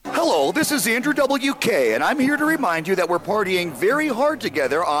Hello, this is Andrew WK, and I'm here to remind you that we're partying very hard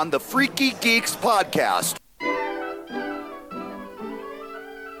together on the Freaky Geeks podcast.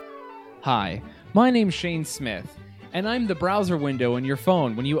 Hi, my name's Shane Smith, and I'm the browser window in your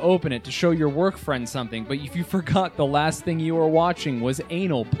phone when you open it to show your work friend something, but if you forgot the last thing you were watching was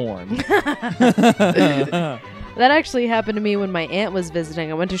anal porn. That actually happened to me when my aunt was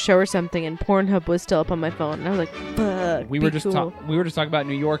visiting. I went to show her something, and Pornhub was still up on my phone, and I was like, "Fuck." We were just talking about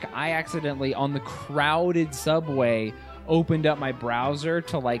New York. I accidentally, on the crowded subway, opened up my browser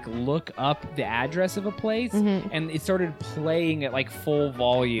to look up the address of a place, and it started playing at full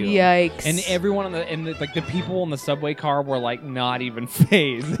volume. Yikes! And everyone the people in the subway car were not even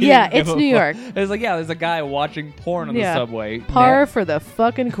phased. Yeah, it's New York. It was there's a guy watching porn on the subway. Par for the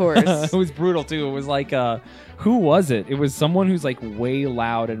fucking course. It was brutal too. It was who was it? It was someone who's way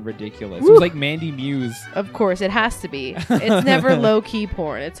loud and ridiculous. Woo! It was like Mandy Muse. Of course, it has to be. It's never low-key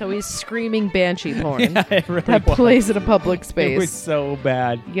porn. It's always screaming banshee porn. Yeah, it really that was. plays in a public space. It was so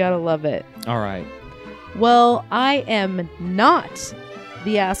bad. You gotta love it. All right. Well, I am not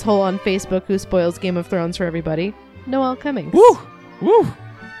the asshole on Facebook who spoils Game of Thrones for everybody. Noelle Cummings. Woo! Woo!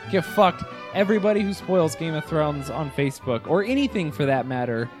 Get fucked. Everybody who spoils Game of Thrones on Facebook, or anything for that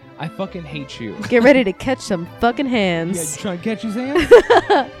matter, I fucking hate you. Get ready to catch some fucking hands. Yeah, you trying to catch his hands?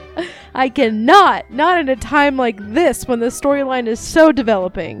 I cannot. Not in a time like this when the storyline is so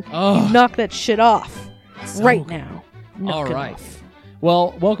developing. Oh, you knock that shit off right good. now. All right.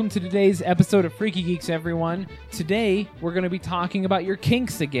 Well, welcome to today's episode of Freaky Geeks, everyone. Today, we're going to be talking about your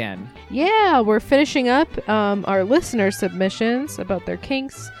kinks again. Yeah, we're finishing up our listener submissions about their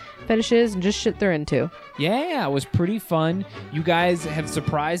kinks, fetishes, and just shit they're into. Yeah, it was pretty fun. You guys have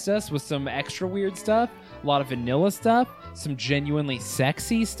surprised us with some extra weird stuff, a lot of vanilla stuff, some genuinely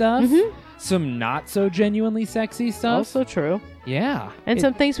sexy stuff, some not so genuinely sexy stuff. Also true. Yeah. And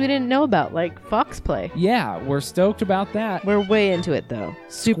some things we didn't know about, like fox play. Yeah, we're stoked about that. We're way into it, though.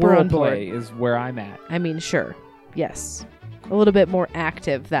 Super Squirrel on board. play is where I'm at. I mean, sure. Yes. A little bit more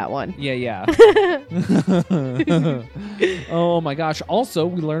active, that one. Yeah. Oh my gosh. Also,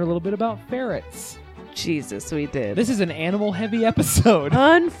 we learned a little bit about ferrets. Jesus, we did. This is an animal-heavy episode.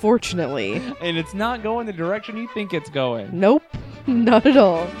 Unfortunately. And it's not going the direction you think it's going. Nope. Not at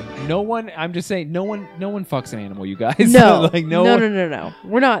all. I'm just saying, no one fucks an animal, you guys. No. No.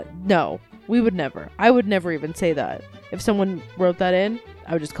 We're not. No. We would never. I would never even say that. If someone wrote that in,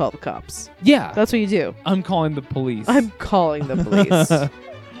 I would just call the cops. Yeah. That's what you do. I'm calling the police. I'm calling the police.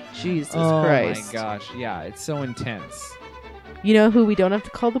 Jesus Christ. Oh my gosh. Yeah, it's so intense. You know who we don't have to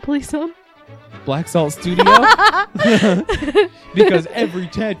call the police on? Black Salt Studio? Because every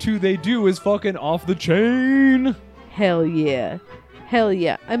tattoo they do is fucking off the chain. Hell yeah. Hell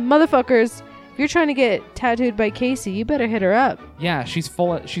yeah. And motherfuckers, if you're trying to get tattooed by Casey, you better hit her up. Yeah, she's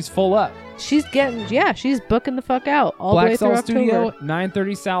full up. She's booking the fuck out all Black the way through Salt Studio, October.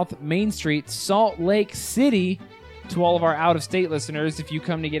 930 South Main Street, Salt Lake City. To all of our out-of-state listeners, if you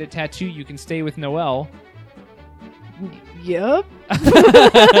come to get a tattoo, you can stay with Noelle. Yep.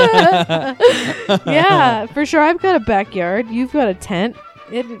 Yeah, for sure. I've got a backyard. You've got a tent.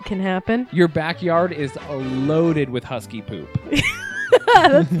 It can happen. Your backyard is loaded with husky poop.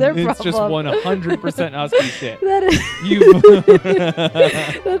 That's their problem. It's just 100% husky shit. That is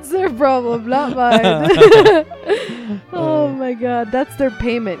That's their problem, not mine. Oh my god. That's their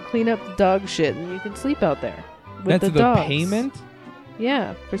payment. Clean up the dog shit and you can sleep out there with That's the dogs. Payment?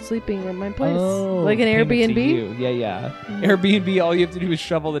 Yeah, for sleeping in my place. Oh, like an payment to Airbnb? you. Yeah. Airbnb, all you have to do is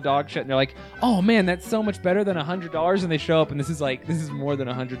shovel the dog shit, and they're like, oh man, that's so much better than $100, and they show up, and this is more than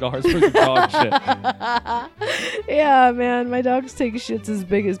 $100 worth of dog shit. Yeah, man, my dogs take shits as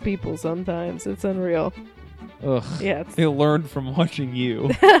big as people sometimes. It's unreal. Ugh. Yeah. They learned from watching you.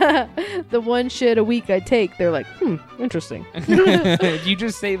 The one shit a week I take, they're like, interesting. If you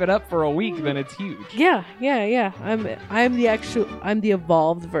just save it up for a week, then it's huge. Yeah. I'm the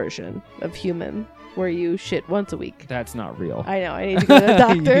evolved version of human, where you shit once a week. That's not real. I know. I need to go to the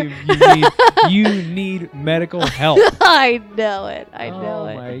doctor. you need medical help. I know it. I know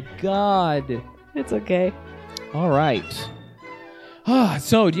it. Oh my god. It's okay. All right.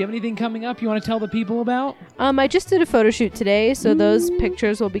 So, do you have anything coming up you want to tell the people about? I just did a photo shoot today, so those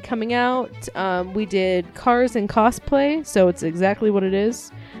pictures will be coming out. We did cars and cosplay, so it's exactly what it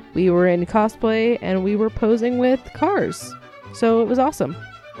is. We were in cosplay and we were posing with cars, so it was awesome.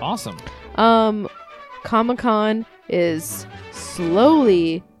 Awesome. Comic-Con is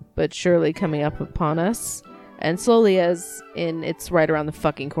slowly but surely coming up upon us, and slowly as in it's right around the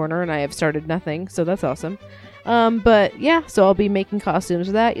fucking corner, and I have started nothing, so that's awesome. But yeah, so I'll be making costumes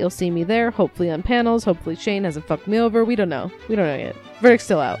for that. You'll see me there, hopefully on panels. Hopefully Shane hasn't fucked me over. We don't know yet. Verdict's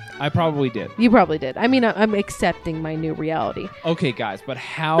still out. I probably did. You probably did. I mean, I'm accepting my new reality. Okay, guys, but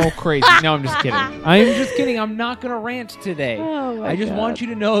how crazy? No, I'm just kidding. I'm just kidding. I'm not going to rant today. Oh my I just God. want you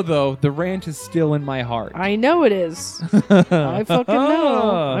to know, though, the rant is still in my heart. I know it is. I fucking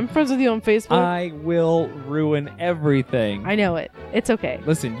know. I'm friends with you on Facebook. I will ruin everything. I know it. It's okay.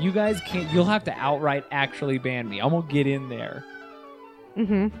 Listen, you guys can't. You'll have to outright actually ban me. I'm going to get in there.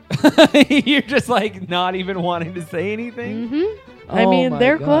 Mm-hmm. You're just like not even wanting to say anything? Mm-hmm. I Oh mean, my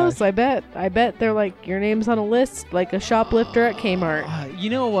they're gosh. close. I bet they're like, your name's on a list, like a shoplifter at Kmart. You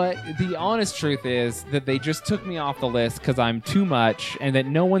know what? The honest truth is that they just took me off the list because I'm too much and that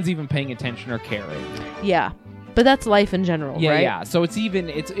no one's even paying attention or caring. Yeah. But that's life in general, Yeah, right? yeah. So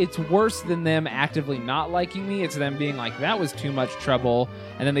it's worse than them actively not liking me. It's them being like, that was too much trouble.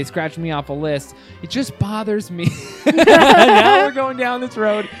 And then they scratched me off a list. It just bothers me. Now we're going down this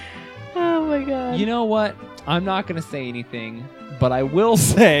road. Oh my God. You know what? I'm not going to say anything, but I will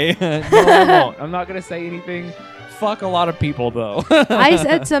say, no, I won't. I'm not going to say anything. Fuck a lot of people, though. I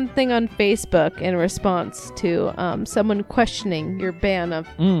said something on Facebook in response to someone questioning your ban of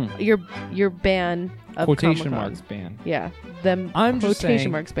your ban of Quotation Comic-Con. marks ban. Yeah, them I'm just quotation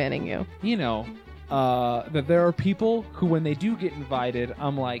saying- marks banning you. You know, that there are people who, when they do get invited,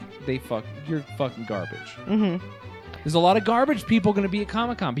 I'm like, you're fucking garbage. Mm-hmm. There's a lot of garbage people going to be at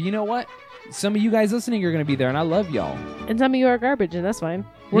Comic-Con, but you know what? Some of you guys listening are going to be there, and I love y'all. And some of you are garbage, and that's fine.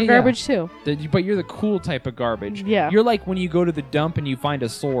 We're Yeah. garbage too. But you're the cool type of garbage. Yeah. You're like when you go to the dump and you find a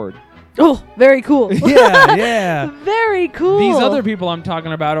sword. Oh, very cool. Yeah. Very cool. These other people I'm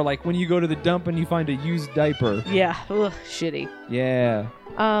talking about are like when you go to the dump and you find a used diaper. Yeah. Ugh, shitty. Yeah.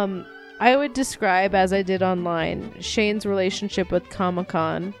 I would describe, as I did online, Shane's relationship with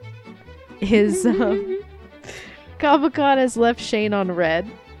Comic-Con. His Comic-Con has left Shane on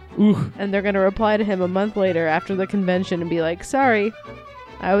red, Ooh. and they're gonna reply to him a month later after the convention and be like, "Sorry,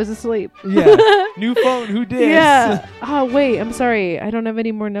 I was asleep." Yeah. New phone. Who did? Yeah. Oh wait, I'm sorry. I don't have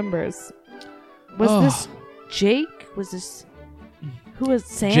any more numbers. Was Oh. this Jake? Was this who was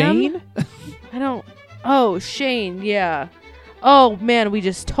Sam? Jane? I don't. Oh, Shane. Yeah. Oh man, we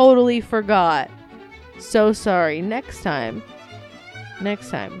just totally forgot. So sorry. Next time.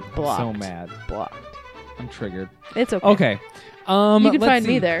 Blocked. So mad. Blocked. I'm triggered. It's okay. Okay. You can let's find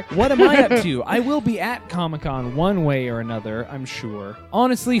me see. there. What am I up to? I will be at Comic-Con one way or another, I'm sure.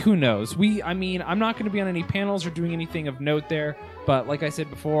 Honestly, who knows? I'm not going to be on any panels or doing anything of note there, but like I said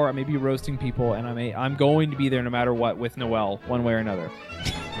before, I may be roasting people, and I'm going to be there no matter what with Noelle, one way or another.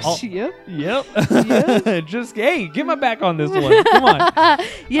 Yep. Yep. Just, hey, get my back on this one. Come on.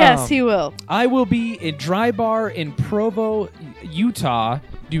 Yes, he will. I will be at Dry Bar in Provo, Utah,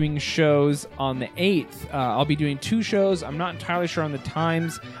 doing shows on the 8th. I'll be doing 2 shows. I'm not entirely sure on the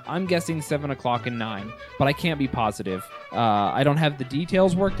times. I'm guessing 7 o'clock and 9, but I can't be positive. I don't have the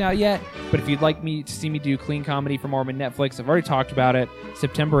details worked out yet, but if you'd like me to see me do clean comedy for Mormon Netflix, I've already talked about it.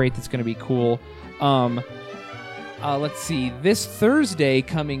 September 8th is going to be cool. Let's see. This Thursday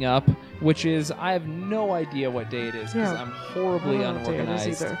coming up, which is, I have no idea what day it is because Yeah. I'm horribly I don't know what day it is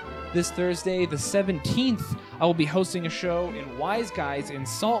unorganized. either. This Thursday, the 17th, I will be hosting a show in Wise Guys in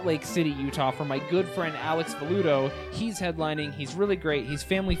Salt Lake City, Utah for my good friend Alex Valuto. He's headlining. He's really great. He's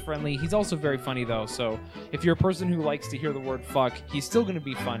family friendly. He's also very funny, though. So if you're a person who likes to hear the word fuck, he's still going to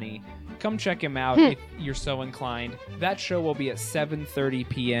be funny. Come check him out if you're so inclined. That show will be at 7:30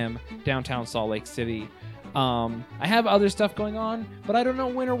 p.m. downtown Salt Lake City. I have other stuff going on, but I don't know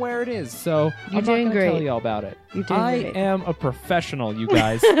when or where it is, so You're I'm not doing going to tell great. you all about it. You're doing I great. am a professional, you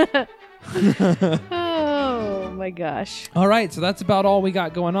guys. Oh my gosh. All right, so that's about all we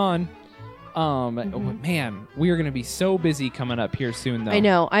got going on. Man, we are going to be so busy coming up here soon, though. I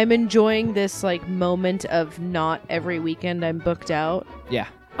know. I'm enjoying this like moment of not every weekend I'm booked out. Yeah.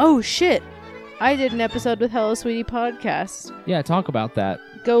 Oh shit. I did an episode with Hello Sweetie podcast. Yeah, talk about that.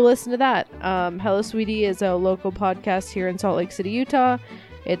 Go listen to that. Hello Sweetie is a local podcast here in Salt Lake City, Utah.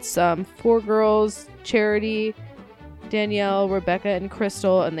 It's 4 girls, Charity, Danielle, Rebecca, and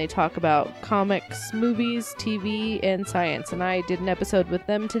Crystal, and they talk about comics, movies, TV, and science. And I did an episode with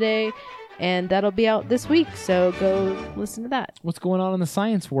them today, and that'll be out this week, so go listen to that. What's going on in the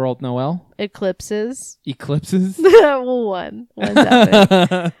science world, Noelle? Eclipses. Eclipses? Well, one's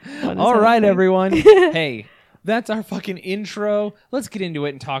happening. One is All right, happening. everyone. Hey, that's our fucking intro. Let's get into it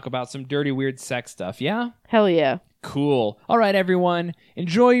and talk about some dirty, weird sex stuff, yeah? Hell yeah. Cool. All right, everyone.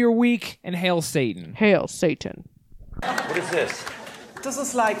 Enjoy your week and hail Satan. Hail Satan. What is this? This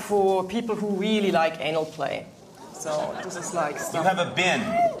is like for people who really like anal play. So this is like You stuff. have a bin.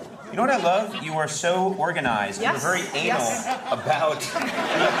 You know what I love? You are so organized. Yes. You're very anal about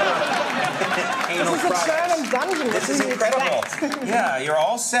anal This is a products. German dungeon. This is incredible. Yeah, you're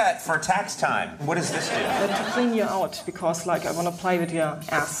all set for tax time. What does this do? To clean you out, because like I want to play with your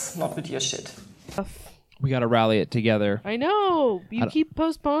ass, not with your shit. We got to rally it together. I know. You keep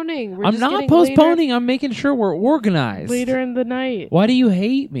postponing. We're I'm just not getting postponing. I'm making sure we're organized. later in the night. Why do you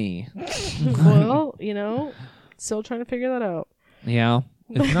hate me? Well, still trying to figure that out. Yeah.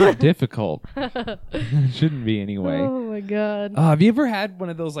 It's not difficult. It shouldn't be anyway. Oh my god. Have you ever had one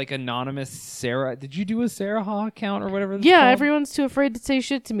of those like anonymous Sarah? Did you do a Sarah Ha account or whatever? It's Yeah, called? everyone's too afraid to say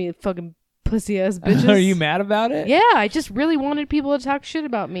shit to me. Fucking pussy ass bitches. Are you mad about it? Yeah, I just really wanted people to talk shit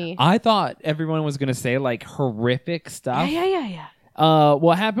about me. I thought everyone was gonna say like horrific stuff. Yeah.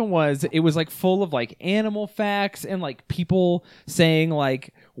 What happened was it was like full of like animal facts and like people saying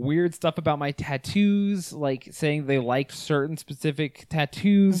like weird stuff about my tattoos, like saying they liked certain specific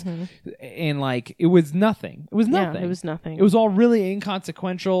tattoos, and like it was nothing. It was nothing. Yeah, it was nothing. It was all really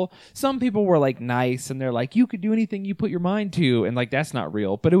inconsequential. Some people were like nice and they're like, you could do anything you put your mind to, and like that's not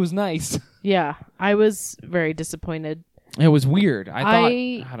real, but it was nice. Yeah, I was very disappointed. It was weird.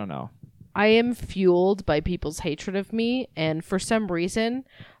 I don't know. I am fueled by people's hatred of me, and for some reason,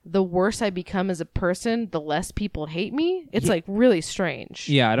 the worse I become as a person, the less people hate me. It's like really strange.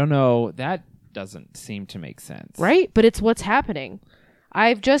 Yeah, I don't know. That doesn't seem to make sense. Right? But it's what's happening.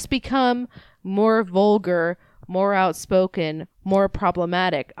 I've just become more vulgar, more outspoken, more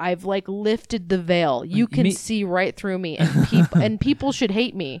problematic. I've like lifted the veil. You can see right through me, and and people should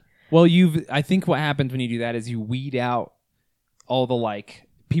hate me. Well, I think what happens when you do that is you weed out all the like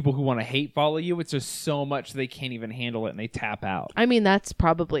people who want to hate follow you. It's just so much they can't even handle it and they tap out. I mean, that's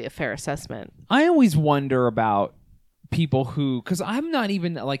probably a fair assessment. I always wonder about people who, because I'm not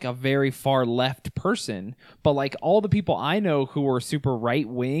even like a very far left person, but like all the people I know who are super right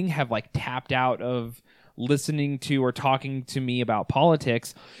wing have like tapped out of listening to or talking to me about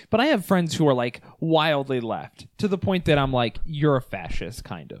politics. But I have friends who are like wildly left to the point that I'm like, you're a fascist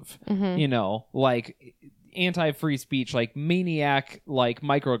kind of, like anti-free speech, like maniac, like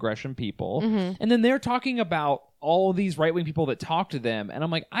microaggression people. And then they're talking about all these right-wing people that talk to them, and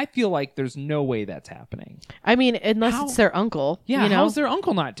I'm like, I feel like there's no way that's happening. I mean, unless it's their uncle. Yeah, how's their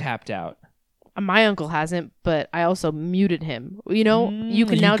uncle not tapped out? My uncle hasn't, but I also muted him. You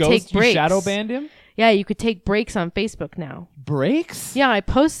can now take breaks. You shadow banned him? Yeah, you could take breaks on Facebook now. Breaks? Yeah, I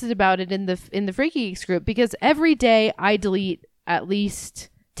posted about it in the Freaky Geeks group because every day I delete at least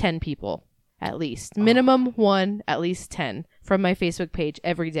 10 people. At least. Minimum one, at least 10 from my Facebook page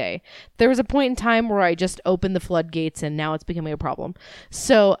every day. There was a point in time where I just opened the floodgates and now it's becoming a problem.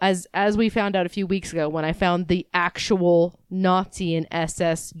 So as we found out a few weeks ago when I found the actual Nazi and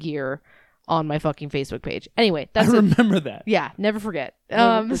SS gear on my fucking Facebook page. Anyway, I remember that. Yeah, never forget.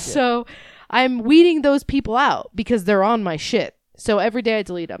 So I'm weeding those people out because they're on my shit. So every day I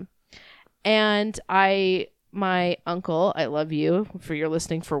delete them. And my uncle, I love you for your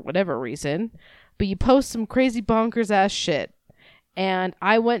listening for whatever reason, but you post some crazy bonkers ass shit. And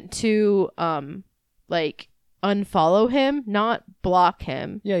I went to like unfollow him, not block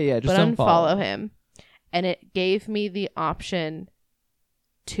him. Yeah, just but unfollow him. And it gave me the option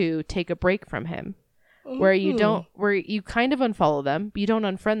to take a break from him. Where you kind of unfollow them, but you don't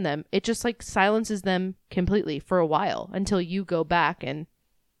unfriend them. It just like silences them completely for a while until you go back and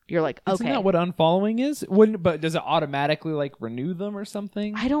you're like, okay. Isn't that what unfollowing is? But does it automatically like renew them or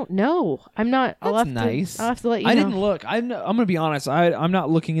something? I don't know. I'm not. That's nice. I'll have to let you know. I didn't look. I'm going to be honest. I'm not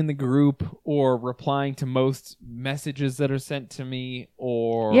looking in the group or replying to most messages that are sent to me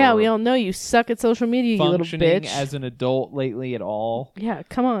or... Yeah, we all know you suck at social media, you little functioning bitch. as an adult lately at all. Yeah,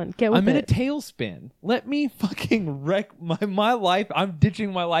 come on. Get with I'm in a it. tailspin. Let me fucking wreck my life. I'm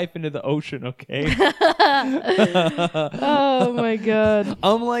ditching my life into the ocean, okay? Oh, my God.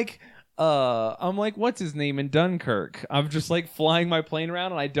 I'm like, what's his name in Dunkirk? I'm just like flying my plane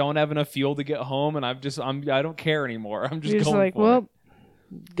around and I don't have enough fuel to get home and I don't care anymore. I'm just You're going like, for well,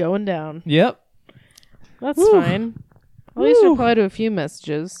 it. going down. Yep. That's Woo. fine. At least reply to a few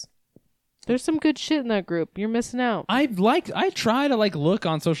messages. There's some good shit in that group. You're missing out. I try to like look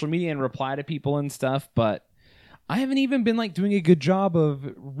on social media and reply to people and stuff, but I haven't even been like doing a good job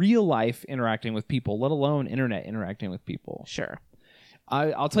of real life interacting with people, let alone internet interacting with people. Sure.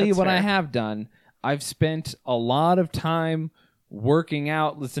 I'll tell you what fair. I have done. I've spent a lot of time working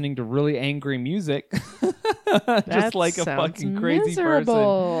out, listening to really angry music. Just like a fucking crazy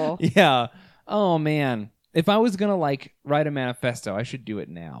miserable. person. Yeah. Oh, man. If I was going to like write a manifesto, I should do it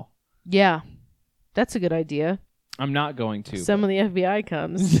now. Yeah. That's a good idea. I'm not going to. Some of the FBI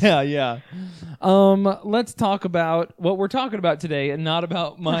comes. Yeah. Let's talk about what we're talking about today and not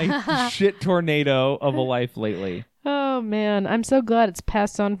about my shit tornado of a life lately. Oh, man. I'm so glad it's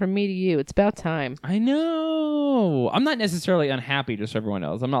passed on from me to you. It's about time. I know. I'm not necessarily unhappy just so everyone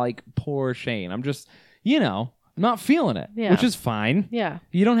knows. I'm not like poor Shane. I'm just, I'm not feeling it, Yeah. which is fine. Yeah.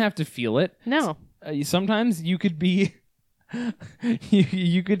 You don't have to feel it. No. Sometimes you could be,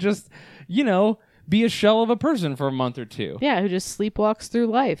 you could just, be a shell of a person for a month or two. Yeah, who just sleepwalks through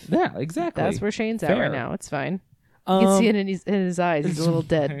life. Yeah, exactly. That's where Shane's at Fair. right now. It's fine. You can see it in his eyes. He's a little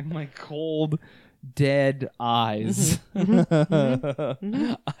dead. My cold, dead eyes.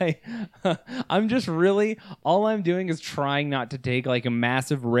 I'm just really, all I'm doing is trying not to take like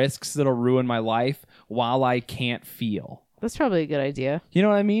massive risks that'll ruin my life while I can't feel. That's probably a good idea. You know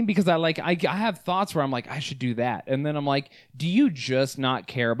what I mean? Because I have thoughts where I'm like, I should do that. And then I'm like, do you just not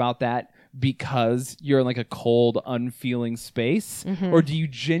care about that because you're in like a cold, unfeeling space? Or do you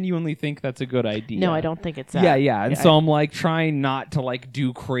genuinely think that's a good idea? No, I don't think it's that. Yeah. And so I'm like trying not to like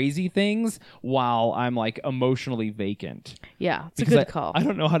do crazy things while I'm like emotionally vacant. Yeah, it's Because a good call. I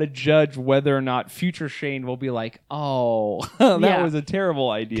don't know how to judge whether or not future Shane will be like, oh, that Yeah. was a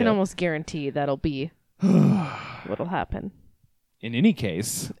terrible idea. Can almost guarantee that'll be what'll happen. In any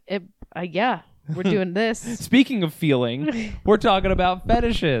case. Yeah, we're doing this. Speaking of feeling, we're talking about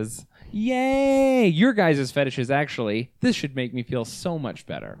fetishes. Yay! Your guys' fetishes, actually. This should make me feel so much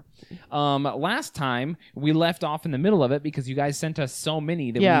better. Last time, we left off in the middle of it because you guys sent us so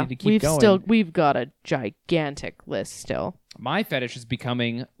many that we need to keep going. We've got a gigantic list still. My fetish is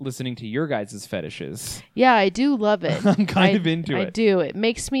becoming listening to your guys' fetishes. Yeah, I do love it. I'm kind of into it. I do. It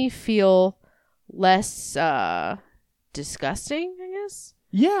makes me feel less disgusting, I guess.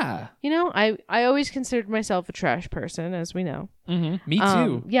 Yeah. I always considered myself a trash person, as we know. Mm-hmm. Me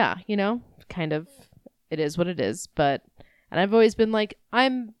too. Yeah, kind of, it is what it is. And I've always been like,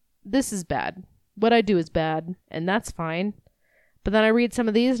 this is bad. What I do is bad, and that's fine. But then I read some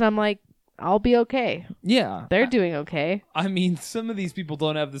of these, and I'm like, I'll be okay. Yeah. They're doing okay. I mean, some of these people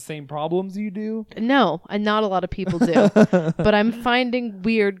don't have the same problems you do. No, and not a lot of people do. But I'm finding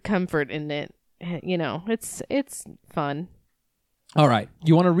weird comfort in it. It's fun. All right.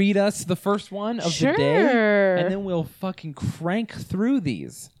 You want to read us the first one of the day? And then we'll fucking crank through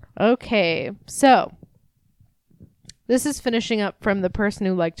these. Okay. So, this is finishing up from the person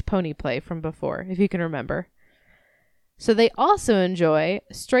who liked pony play from before, if you can remember. So, they also enjoy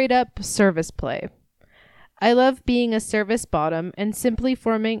straight up service play. I love being a service bottom and simply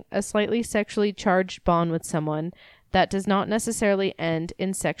forming a slightly sexually charged bond with someone that does not necessarily end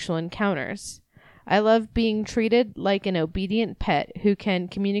in sexual encounters. I love being treated like an obedient pet who can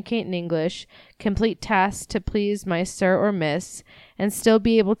communicate in English, complete tasks to please my sir or miss, and still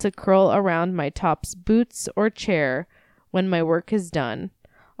be able to curl around my top's boots or chair when my work is done.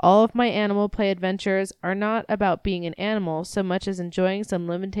 All of my animal play adventures are not about being an animal so much as enjoying some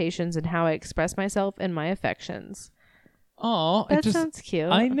limitations in how I express myself and my affections. Oh, that sounds cute.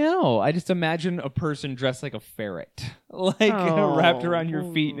 I know. I just imagine a person dressed like a ferret, wrapped around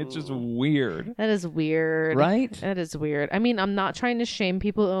your feet, and it's just weird. That is weird. Right? That is weird. I mean, I'm not trying to shame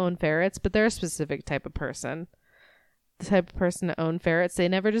people who own ferrets, but they're a specific type of person. The type of person to own ferrets, they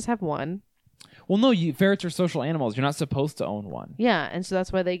never just have one. Well, no, ferrets are social animals. You're not supposed to own one. Yeah, and so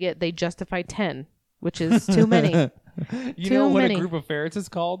that's why they justify 10, which is too many. You know what a group of ferrets is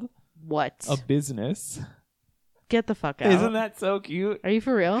called? What? A business. Get the fuck out. Isn't that so cute? Are you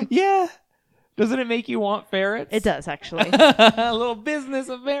for real? Yeah. Doesn't it make you want ferrets? It does, actually. A little business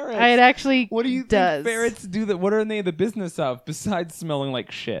of ferrets. It actually What do you think ferrets do? What are they the business of besides smelling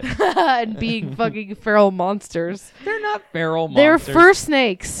like shit? And being fucking feral monsters. They're not feral They're monsters. fur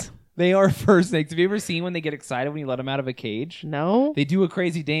snakes. They are fur snakes. Have you ever seen when they get excited when you let them out of a cage? No. They do a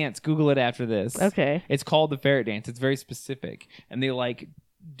crazy dance. Google it after this. Okay. It's called the ferret dance. It's very specific. And they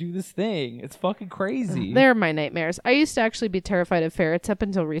do this thing. It's fucking crazy. They're my nightmares. I used to actually be terrified of ferrets up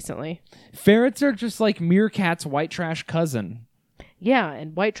until recently. Ferrets are just like meerkat's white trash cousin. Yeah,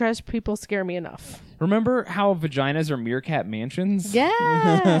 and white trash people scare me enough. Remember how vaginas are meerkat mansions?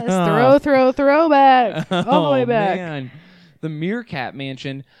 Yes. throw back. All the way back. Man. The meerkat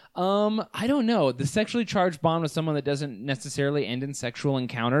mansion. I don't know. The sexually charged bond with someone that doesn't necessarily end in sexual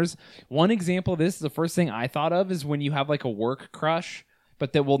encounters. One example of this, the first thing I thought of is when you have like a work crush,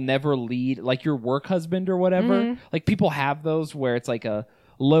 but that will never lead, like your work husband or whatever. Mm-hmm. Like people have those where it's like a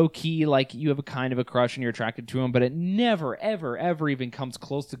low key, like you have a kind of a crush and you're attracted to him, but it never, ever, ever even comes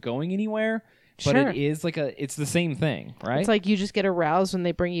close to going anywhere. But Sure. it is it's the same thing, right? It's like you just get aroused when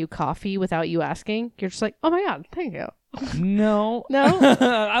they bring you coffee without you asking. You're just like, oh my God, thank you. No. No?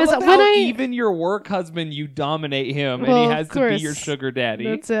 I love when how even your work husband, you dominate him, Well, and he of has to be course. your sugar daddy.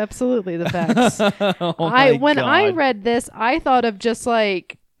 That's absolutely the facts. Oh my When I God. read this, I thought of just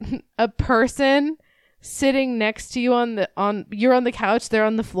like a person sitting next to you you're on the couch, they're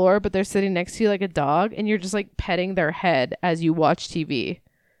on the floor, but they're sitting next to you like a dog, and you're just like petting their head as you watch TV.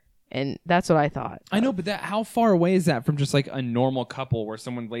 And that's what I thought. I know, but how far away is that from just like a normal couple where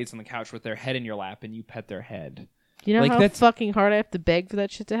someone lays on the couch with their head in your lap and you pet their head? You know Like, how that's- fucking hard I have to beg for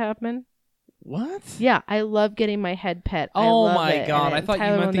that shit to happen? What? Yeah, I love getting my head pet. I Oh love my it, God, and I thought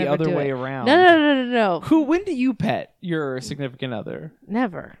Tyler you meant will the never other do way it. around. No. When do you pet your significant other?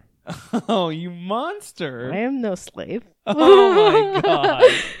 Never. Oh, you monster. I am no slave. Oh my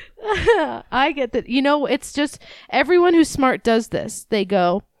God. I get that. You know, it's just everyone who's smart does this. They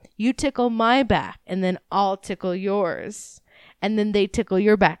go, you tickle my back, and then I'll tickle yours. And then they tickle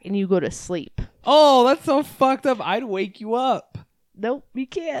your back, and you go to sleep. Oh, that's so fucked up. I'd wake you up. Nope, you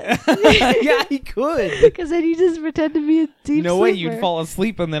can't. Yeah, he could. Because then you just pretend to be a deep No way, sleeper. you'd fall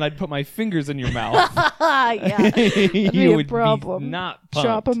asleep and then I'd put my fingers in your mouth. Yeah, that'd be You a would problem. be not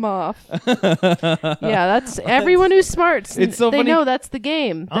Chop pumped. them off. Yeah, that's everyone who's smart. It's so they funny. know that's the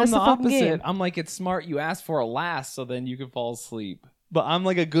game. I'm That's the fucking opposite. game. I'm like, it's smart you ask for a last so then you can fall asleep. But I'm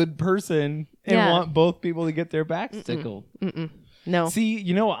like a good person and Yeah. want both people to get their backs tickled. No. See,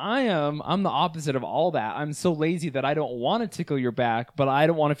 you know what I am? I'm the opposite of all that. I'm so lazy that I don't want to tickle your back, but I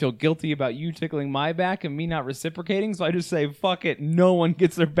don't want to feel guilty about you tickling my back and me not reciprocating. So I just say, fuck it. No one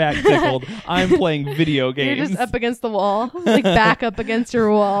gets their back tickled. I'm playing video games. You're just up against the wall, like back up against your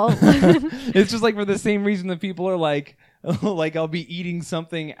wall. It's just like for the same reason that people are like, like I'll be eating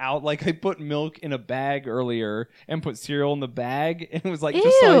something out. Like I put milk in a bag earlier and put cereal in the bag. And it was like,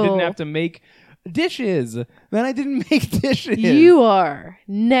 just so I didn't Ew. have to make dishes. Then I didn't make dishes. You are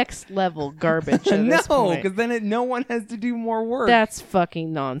next level garbage. At this No, point. because then no one has to do more work. That's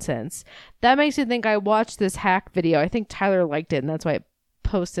fucking nonsense. That makes me think I watched this hack video. I think Tyler liked it, and that's why I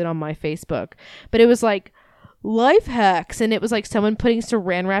posted on my Facebook. But it was like life hacks, and it was like someone putting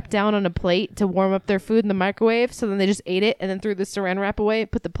saran wrap down on a plate to warm up their food in the microwave. So then they just ate it and then threw the saran wrap away,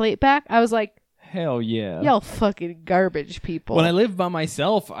 put the plate back. I was like, Hell yeah. y'all fucking garbage people. When I lived by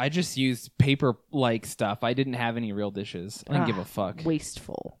myself, I just used paper like stuff. I didn't have any real dishes. I didn't give a fuck.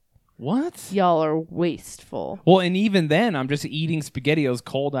 Wasteful. What? Y'all are wasteful. Well, and even then, I'm just eating SpaghettiOs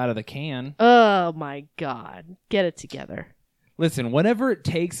cold out of the can. Oh my God. Get it together. Listen, whatever it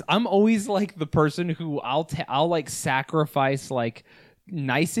takes. I'm always like the person who I'll like sacrifice like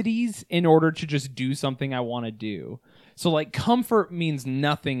niceties in order to just do something I want to do. So like comfort means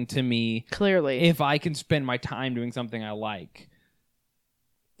nothing to me Clearly. if I can spend my time doing something I like.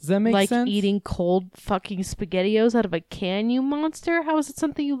 Does that make like sense? eating cold fucking SpaghettiOs out of a can, you monster? How is it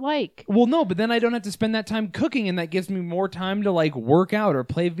something you like? Well, no, but then I don't have to spend that time cooking, and that gives me more time to like work out or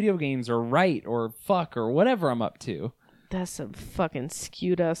play video games or write or fuck or whatever I'm up to. That's some fucking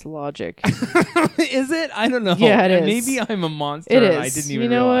skewed ass logic. Is it? I don't know. Yeah, it And is. Maybe I'm a monster. It and is. I didn't even you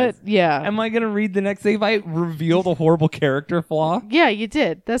know realize. what? Yeah. Am I gonna read the next thing if I reveal the horrible character flaw? Yeah, you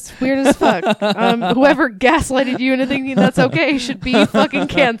did. That's weird as fuck. Whoever gaslighted you into thinking that's okay should be fucking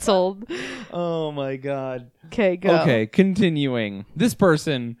canceled. Oh my god. Okay, go. Okay, continuing. This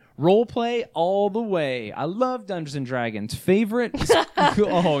person, roleplay all the way. I love Dungeons and Dragons. Favorite?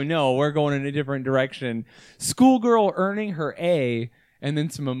 Oh no, we're going in a different direction. Schoolgirl earning her A, and then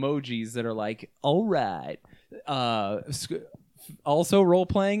some emojis that are like, all right. Also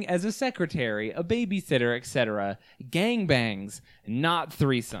role-playing as a secretary, a babysitter, etc. Gangbangs, not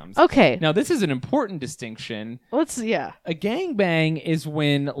threesomes. Okay. Now, this is an important distinction. Yeah. A gangbang is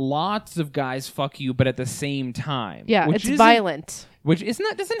when lots of guys fuck you, but at the same time. Yeah, which it's isn't- violent. Which isn't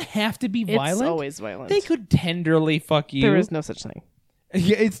that doesn't have to be It's violent. always violent. They could tenderly fuck you. There is no such thing.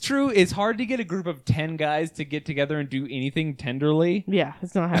 Yeah, it's true. It's hard to get a group of 10 guys to get together and do anything tenderly. Yeah,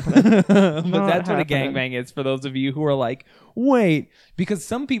 it's not happening. But that's what a happening. gangbang is for those of you who are like, wait, because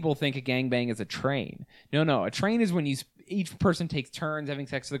some people think a gangbang is a train. No, a train is when each person takes turns having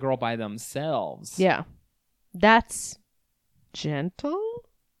sex with a girl by themselves. Yeah. That's gentle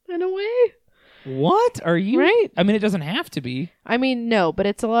in a way. What are you? Right. I mean, it doesn't have to be. I mean, no, but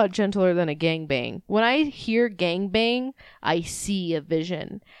it's a lot gentler than a gangbang. When I hear gangbang, I see a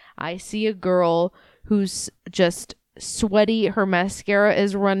vision. I see a girl who's just sweaty. Her mascara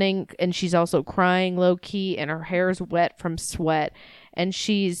is running, and she's also crying low key, and her hair is wet from sweat, and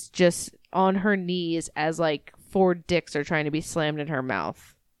she's just on her knees as like 4 dicks are trying to be slammed in her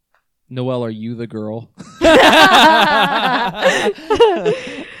mouth. Noelle, are you the girl?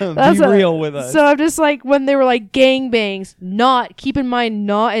 That's Be real with us. So I'm just like, when they were like gangbangs, not, keep in mind,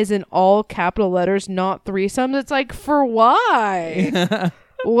 not is in all capital letters, not threesomes. It's like, for why?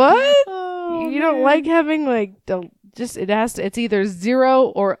 What? You don't like having like, it's either zero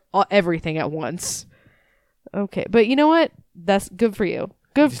or everything at once. Okay. But you know what? That's good for you.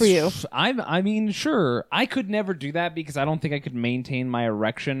 Good for you. I mean, sure. I could never do that because I don't think I could maintain my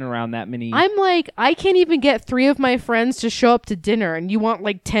erection around that many. I'm like, I can't even get 3 of my friends to show up to dinner, and you want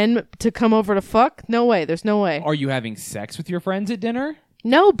like 10 to come over to fuck? No way. There's no way. Are you having sex with your friends at dinner?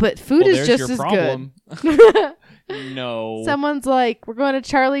 No, but food is just as problem. good. No. Someone's like, we're going to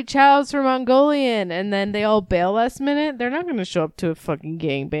Charlie Chow's for Mongolian, and then they all bail last minute. They're not going to show up to a fucking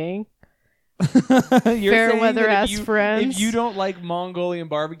gangbang. Fair weather ass friends. If you don't like Mongolian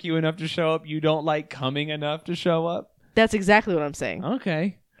barbecue enough to show up, you don't like coming enough to show up? That's exactly what I'm saying.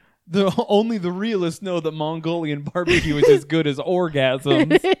 Okay. Only the realists know that Mongolian barbecue is as good as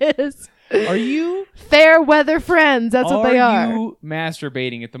orgasms. It is. Are you fair weather friends? That's what they are. Are you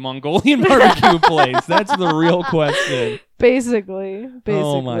masturbating at the Mongolian barbecue place? That's the real question. Basically.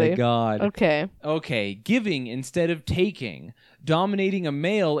 Oh my God. Okay. Giving instead of taking. Dominating a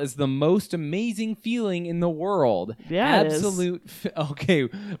male is the most amazing feeling in the world. Yeah, absolute. Okay,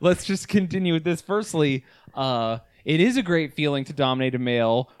 let's just continue with this. Firstly, it is a great feeling to dominate a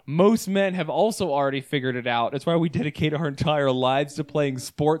male. Most men have also already figured it out. That's why we dedicate our entire lives to playing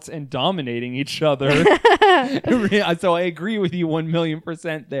sports and dominating each other. So I agree with you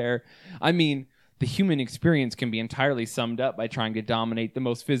 1,000,000% there. I mean, the human experience can be entirely summed up by trying to dominate the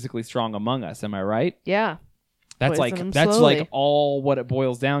most physically strong among us. Am I right? Yeah. That's like all what it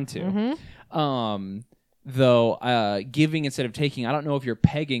boils down to. Mm-hmm. Though giving instead of taking, I don't know if you're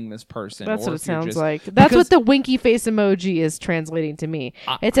pegging this person. That's what it sounds like. That's because what the winky face emoji is translating to me.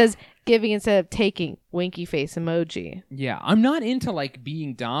 It says giving instead of taking, winky face emoji. Yeah, I'm not into like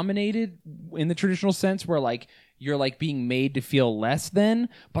being dominated in the traditional sense where like you're like being made to feel less than,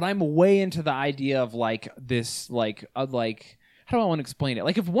 but I'm way into the idea of like this like how do I want to explain it?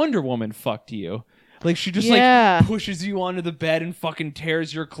 Like if Wonder Woman fucked you. Like, she just, like, pushes you onto the bed and fucking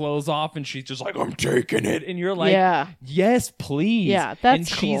tears your clothes off, and she's just like, I'm taking it. And you're like, yes, please. Yeah, that's And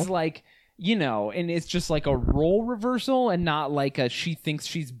she's like, you know, and it's just like a role reversal and not like she thinks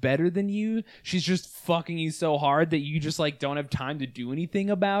she's better than you. She's just fucking you so hard that you just, like, don't have time to do anything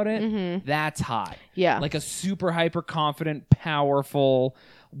about it. Mm-hmm. That's hot. Yeah. Like a super hyper confident, powerful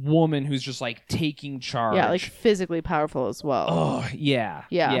woman who's just like taking charge. Yeah, like physically powerful as well. Oh,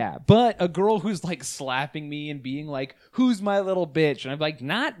 yeah. But a girl who's like slapping me and being like, who's my little bitch? And I'm like,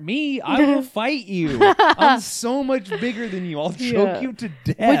 not me. I will fight you. I'm so much bigger than you. I'll choke you to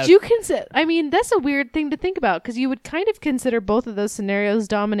death. Would you consider, I mean, that's a weird thing to think about because you would kind of consider both of those scenarios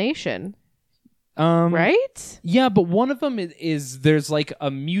domination. Right? Yeah, but one of them is there's like a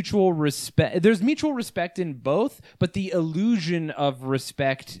mutual respect. There's mutual respect in both, but the illusion of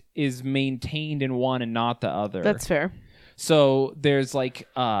respect is maintained in one and not the other. That's fair. So there's like,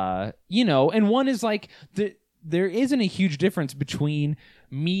 you know, and one is like, there isn't a huge difference between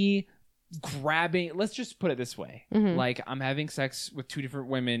me grabbing, let's just put it this way. Mm-hmm. Like I'm having sex with 2 different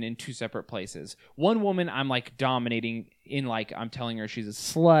women in 2 separate places. One woman I'm like dominating in like I'm telling her she's a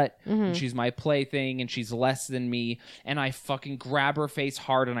slut and she's my plaything and she's less than me and I fucking grab her face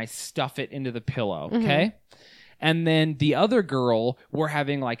hard and I stuff it into the pillow, okay? And then the other girl, we're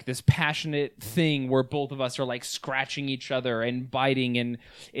having like this passionate thing where both of us are like scratching each other and biting and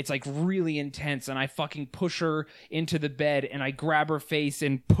it's like really intense and I fucking push her into the bed and I grab her face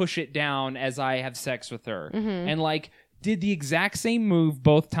and push it down as I have sex with her. And like did the exact same move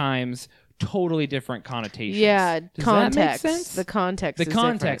both times, totally different connotations. Yeah, Does context. That make sense? The context The is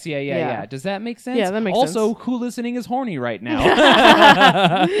context, different. yeah. Does that make sense? Yeah, that makes sense. Also, who listening is horny right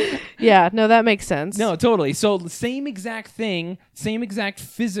now? Yeah, no, that makes sense. No, totally. So same exact thing, same exact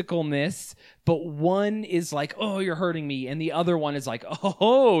physicalness, but one is like, oh, you're hurting me, and the other one is like,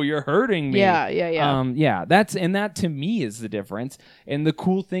 oh, you're hurting me. Yeah. That to me is the difference. And the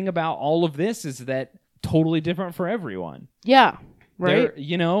cool thing about all of this is that totally different for everyone. Yeah. Right.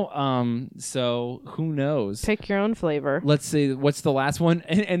 You know, so who knows? Pick your own flavor. Let's see, what's the last one?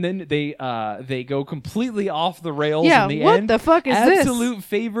 And then they go completely off the rails yeah, in the what end. The fuck is this? Absolute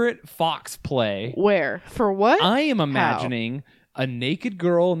favorite Fox play. Where? For what? I am imagining a naked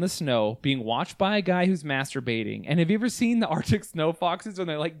girl in the snow being watched by a guy who's masturbating. And have you ever seen the Arctic snow foxes when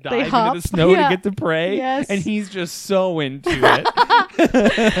they like dive hop. into the snow Yeah. to get to prey? Yes. And he's just so into it.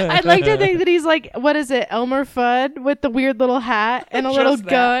 I'd like to think that he's like, what is it, Elmer Fudd with the weird little hat and a little Just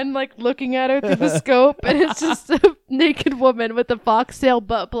that. gun, like looking at her through the scope, and it's just a naked woman with a foxtail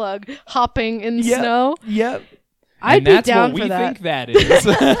butt plug hopping in snow. Yep. I'd And be that's down what for we that. think that is. If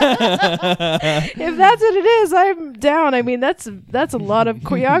that's what it is, I'm down. I mean, that's a lot of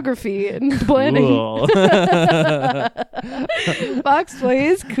choreography and planning. Cool. Fox play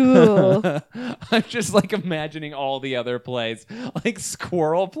is cool. I'm just like imagining all the other plays. Like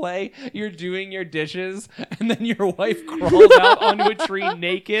squirrel play, you're doing your dishes, and then your wife crawls out onto a tree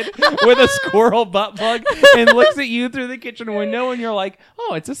naked with a squirrel butt plug and looks at you through the kitchen window, and you're like,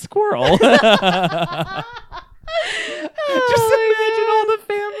 oh, it's a squirrel. Just imagine all the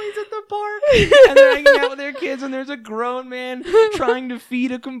families at the park and they're hanging out with their kids, and there's a grown man trying to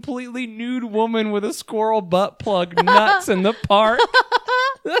feed a completely nude woman with a squirrel butt plug nuts in the park.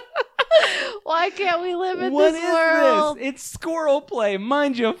 Why can't we live in What this is world? this? It's squirrel play.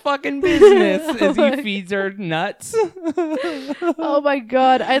 Mind your fucking business as he feeds her nuts. Oh my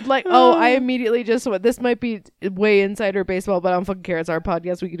god, I immediately just went, this might be way insider baseball, but I don't fucking care. It's our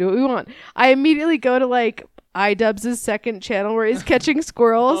podcast. We can do what we want. I immediately go to like iDubbbz' second channel where he's catching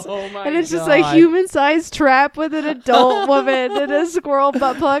squirrels. Oh my and it's just God. a human-sized trap with an adult woman and a squirrel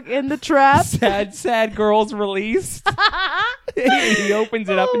butt plug in the trap. Sad girl's released. He opens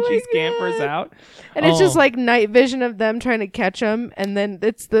it up Oh and she my scampers God. out. And it's just Oh. like night vision of them trying to catch him, and then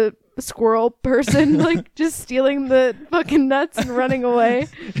it's the squirrel person like just stealing the fucking nuts and running away.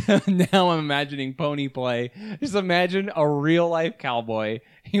 Now I'm imagining pony play. Just imagine a real life cowboy.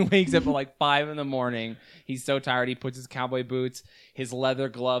 He wakes up at like 5 a.m. He's so tired. He puts his cowboy boots, his leather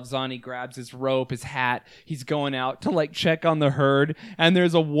gloves on. He grabs his rope, his hat. He's going out to like check on the herd. And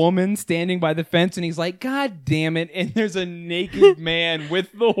there's a woman standing by the fence, and he's like, God damn it. And there's a naked man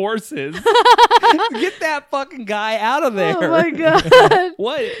with the horses. Get that fucking guy out of there. Oh my god.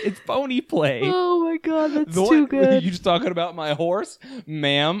 What? It's pony play. Oh my god, that's The too one- good. You just talking about my horse?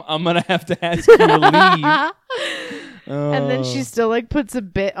 Ma'am, I'm going to have to ask you to leave. And then she still like puts a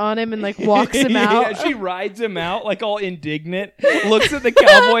bit on him and like walks him out. Yeah, she rides him out like all indignant, looks at the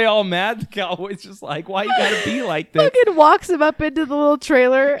cowboy all mad. The cowboy's just like, why you gotta be like this? Fucking walks him up into the little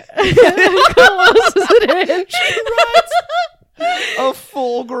trailer and closes it in. She rides a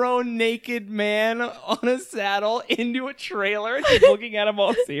full-grown naked man on a saddle into a trailer, and she's looking at him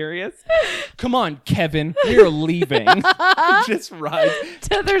all serious. Come on, Kevin, we're leaving. Just rides.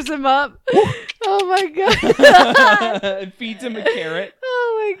 Tethers him up. Oh my god. And feeds him a carrot.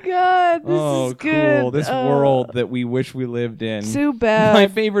 Oh my god. This is good. Cool. This world that we wish we lived in. Too bad. My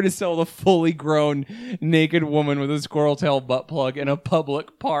favorite is still the fully grown naked woman with a squirrel tail butt plug in a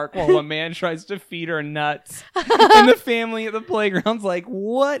public park while a man tries to feed her nuts. And the family at the playground's like,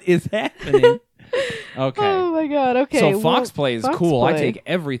 what is happening? Okay. Oh my god. Okay. So well, Fox Play is Fox cool. I Play. take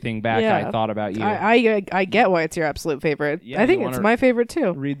everything back Yeah. I thought about you. I get why it's your absolute favorite. Yeah, I think you it's wanna my favorite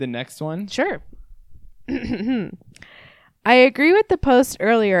too. Read the next one. Sure. I agree with the post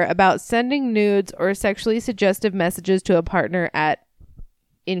earlier about sending nudes or sexually suggestive messages to a partner at,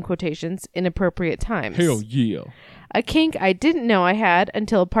 in quotations, inappropriate times. Hell yeah. A kink I didn't know I had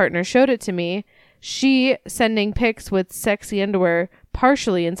until a partner showed it to me. She sending pics with sexy underwear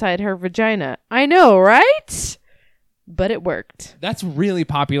partially inside her vagina. I know, right? But it worked. That's really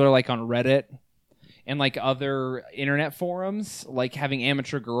popular, like on Reddit and like other internet forums, like having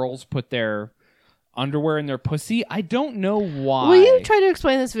amateur girls put their underwear in their pussy. I don't know why. Will you try to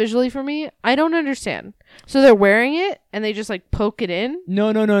explain this visually for me? I don't understand. So they're wearing it and they just like poke it in?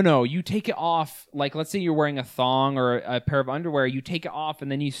 No. You take it off. Like, let's say you're wearing a thong or a pair of underwear. You take it off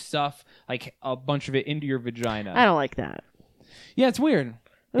and then you stuff like a bunch of it into your vagina. I don't like that. Yeah, it's weird.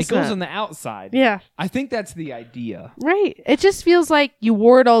 That's it goes not- on the outside. Yeah. I think that's the idea. Right. It just feels like you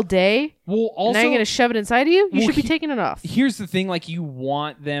wore it all day. Well, also, Now you're going to shove it inside of you? You Well, should be taking it off. here's the thing, like, you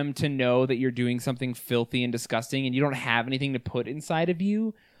want them to know that you're doing something filthy and disgusting and you don't have anything to put inside of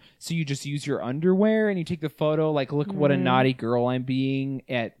you, so you just use your underwear and you take the photo like, look what a naughty girl I'm being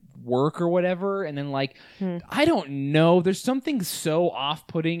at work or whatever, and then like I don't know, there's something so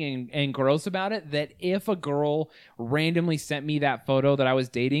off-putting and gross about it that if a girl randomly sent me that photo that I was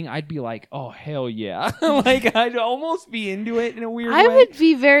dating, I'd be like, oh hell yeah. Like, I'd almost be into it in a weird I way. would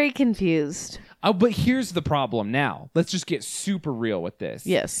be very confused. But here's the problem now. Let's just get super real with this.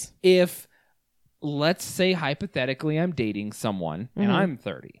 Yes. If, let's say hypothetically, I'm dating someone and I'm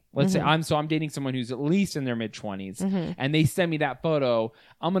 30. Let's say I'm dating someone who's at least in their mid-20s and they send me that photo,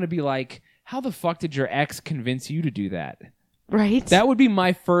 I'm going to be like, how the fuck did your ex convince you to do that? Right. That would be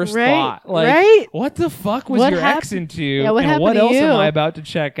my first Right, thought. Like, right? what the fuck was What your ex happened- into? Yeah, what and happened what to else am you? I about to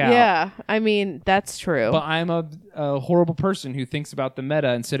check out? Yeah. I mean, that's true. But I'm a horrible person who thinks about the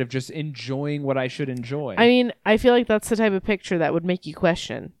meta instead of just enjoying what I should enjoy. I mean, I feel like that's the type of picture that would make you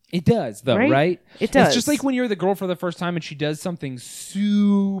question. It does, though, right? It does. It's just like when you're the girl for the first time and she does something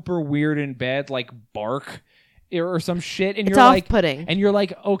super weird in bed, like bark or some shit, and It's you're like, off-putting. and you're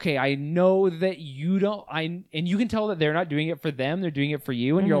like, okay, I know that you don't, and you can tell that they're not doing it for them, they're doing it for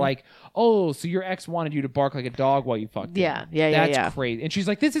you, and you're like, oh, so your ex wanted you to bark like a dog while you fucked him. Yeah. That's crazy. And she's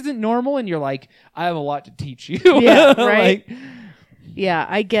like, this isn't normal, and you're like, I have a lot to teach you. Yeah, right. Like, Yeah,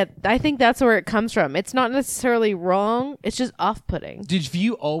 I think that's where it comes from. It's not necessarily wrong. It's just off-putting. Did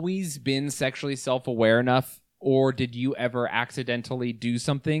you always been sexually self-aware enough, or did you ever accidentally do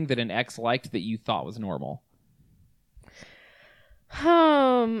something that an ex liked that you thought was normal?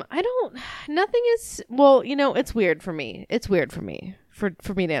 Nothing is, well, it's weird for me. It's weird for me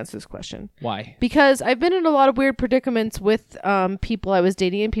to answer this question. Why? Because I've been in a lot of weird predicaments with people I was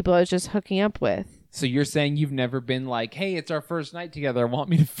dating and people I was just hooking up with. So you're saying you've never been like, hey, it's our first night together. Want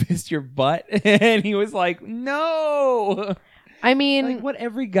me to fist your butt? And he was like, no. I mean, Like, what,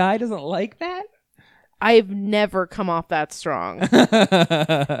 every guy doesn't like that? I've never come off that strong. Has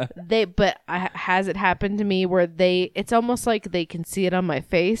it happened to me where it's almost like they can see it on my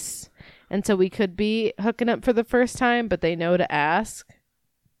face. And so we could be hooking up for the first time, but they know to ask.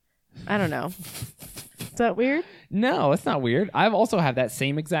 I don't know. Is that weird? No, it's not weird. I've also had that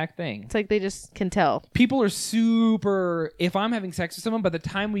same exact thing. It's like they just can tell. People are super, if I'm having sex with someone, by the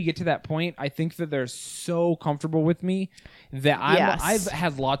time we get to that point, I think that they're so comfortable with me that Yes. I've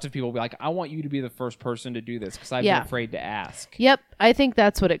had lots of people be like, I want you to be the first person to do this because I've been afraid to ask. Yep, I think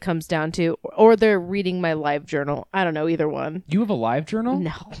that's what it comes down to. Or they're reading my live journal. I don't know, either one. You have a live journal?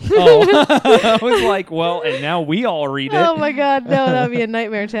 No. Oh, I was like, well, and now we all read it. Oh my god, no, that would be a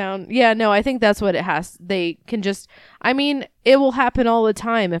nightmare town. Yeah, no, I think that's what it has. They can just, I mean, it will happen all the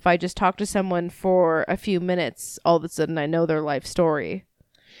time. If I just talk to someone for a few minutes, all of a sudden I know their life story.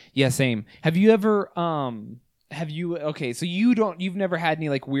 Yeah, same. Have you ever, okay, so you've never had any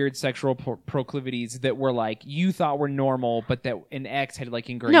like weird sexual proclivities that were like, you thought were normal, but that an ex had like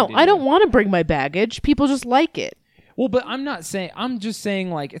ingrained No, in I don't you? want to bring my baggage. People just like it. Well, but I'm just saying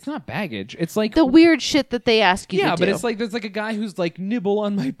like, it's not baggage. It's like The weird shit that they ask you to do. yeah, but it's like there's like a guy who's like nibble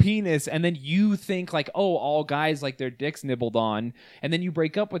on my penis, and then you think like, oh, all guys like their dicks nibbled on, and then you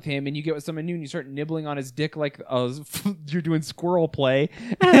break up with him and you get with someone new and you start nibbling on his dick like you're doing squirrel play,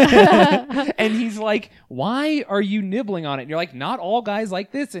 and he's like, why are you nibbling on it? And you're like, not all guys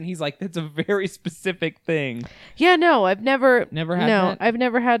like this, and he's like, that's a very specific thing. Yeah, no, I've never had that? I've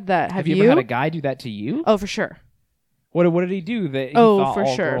never had that. Have you ever had a guy do that to you? Oh, for sure. What did he do that he Oh, thought for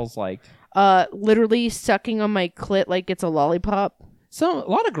all sure. girls liked? Literally sucking on my clit like it's a lollipop. A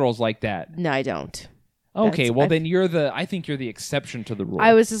lot of girls like that. No, I don't. Okay, That's- well then I think you're the exception to the rule.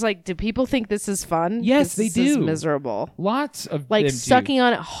 I was just like, do people think this is fun? Yes, they This is do. miserable. Lots of Like them do. sucking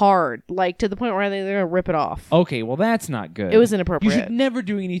on it hard, like to the point where they're gonna rip it off. Okay, well that's not good. It was inappropriate. You should never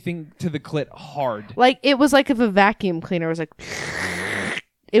do anything to the clit hard. Like it was like if a vacuum cleaner was like,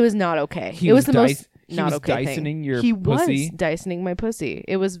 it was not okay. He it was was the most he not was okay Dysoning thing. your he pussy? was Dysoning my pussy.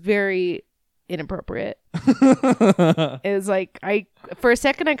 It was very inappropriate. It was like for a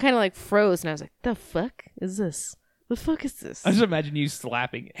second I kind of like froze and I was like, the fuck is this? The fuck is this? I just imagine you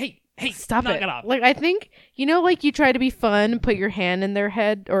slapping. Hey, Stop knock it. it off. Like I think like you try to be fun, put your hand in their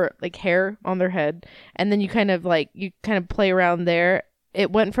head or like hair on their head, and then you kind of play around there.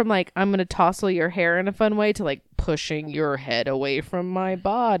 It went from like I'm gonna tousle your hair in a fun way to like pushing your head away from my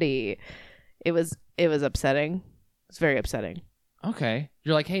body. It was upsetting. It's very upsetting. Okay.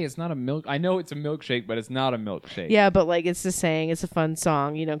 You're like, hey, it's not a milk. I know it's a milkshake, but it's not a milkshake. Yeah, but like it's just saying it's a fun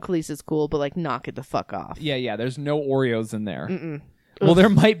song. Khalees is cool, but like knock it the fuck off. Yeah. There's no Oreos in there. Mm-mm. Well, there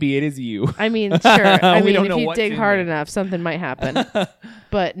might be. It is you. I mean, sure. I We mean, don't if know you what's dig in hard there. enough, something might happen.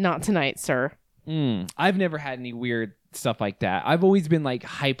 But not tonight, sir. I've never had any weird stuff like that. I've always been like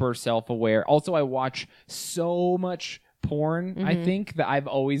hyper self-aware. Also, I watch so much porn, I think, that I've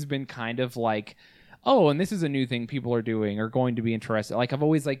always been kind of like, oh, and this is a new thing people are doing or going to be interested. Like I've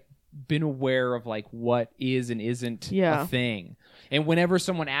always like been aware of like what is and isn't a thing. And whenever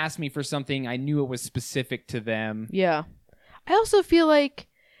someone asked me for something, I knew it was specific to them. Yeah. I also feel like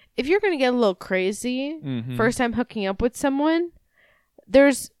if you're going to get a little crazy, first time hooking up with someone,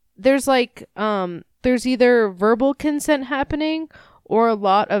 there's like, there's either verbal consent happening or a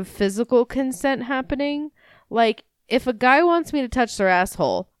lot of physical consent happening. Like, if a guy wants me to touch their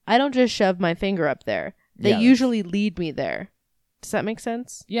asshole, I don't just shove my finger up there. They usually lead me there. Does that make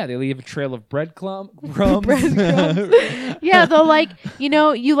sense? Yeah, they leave a trail of breadcrumbs. Yeah, they'll like,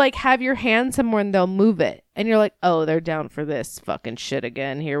 you like have your hand somewhere and they'll move it. And you're like, oh, they're down for this fucking shit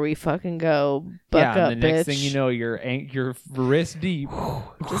again. Here we fucking go. Buck up, and the next bitch. thing you know, you're wrist deep.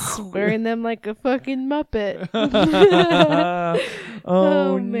 Just wearing them like a fucking Muppet.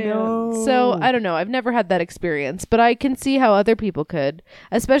 Oh, man. no. So, I don't know. I've never had that experience, but I can see how other people could,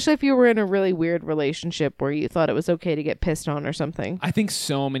 especially if you were in a really weird relationship where you thought it was okay to get pissed on or something. I think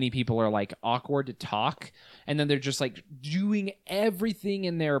so many people are like awkward to talk, and then they're just like doing everything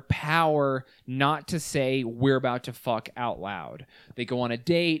in their power not to say we're about to fuck out loud. They go on a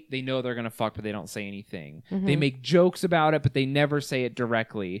date, they know they're gonna fuck, but they don't say anything. They make jokes about it, but they never say it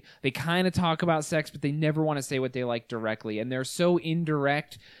directly. They kind of talk about sex, but they never want to say what they like directly, and they're so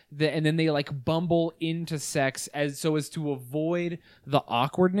indirect that, and then they like bumble into sex as to avoid the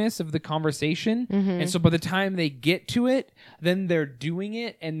awkwardness of the conversation. And so by the time they get to it, then they're doing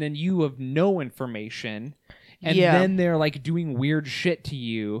it, and then you have no information. And then they're like doing weird shit to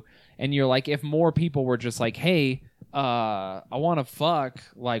you. And you're like, if more people were just like, hey, I want to fuck.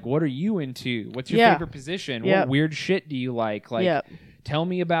 Like, what are you into? What's your favorite position? What weird shit do you like? Like, tell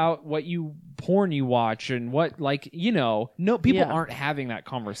me about what porn you watch and what, like, no, people aren't having that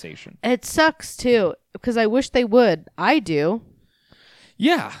conversation. It sucks too, because I wish they would. I do.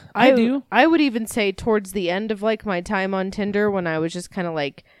 Yeah, I do. I would even say towards the end of like my time on Tinder, when I was just kind of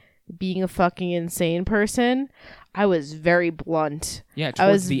like being a fucking insane person, I was very blunt. Yeah,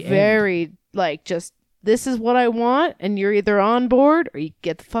 I was very like, just, this is what I want, and you're either on board or you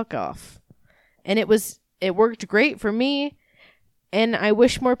get the fuck off. And it worked great for me. And I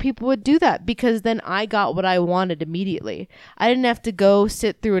wish more people would do that, because then I got what I wanted immediately. I didn't have to go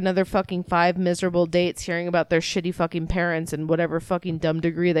sit through another fucking 5 miserable dates hearing about their shitty fucking parents and whatever fucking dumb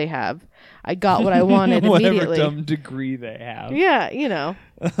degree they have. I got what I wanted immediately. Whatever dumb degree they have. Yeah,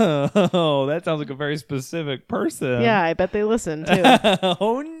 Oh, that sounds like a very specific person. Yeah, I bet they listen too.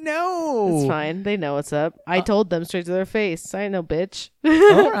 Oh, no. It's fine. They know what's up. I told them straight to their face. I know, bitch.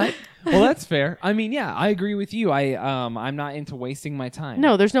 All right. Well, that's fair. I mean, yeah, I agree with you. I'm not into wasting my time.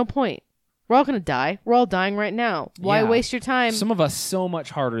 No, there's no point. We're all going to die. We're all dying right now. Why waste your time? Some of us so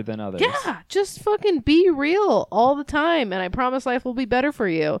much harder than others. Yeah, just fucking be real all the time. And I promise life will be better for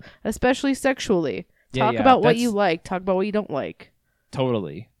you, especially sexually. Talk about what you like. Talk about what you don't like.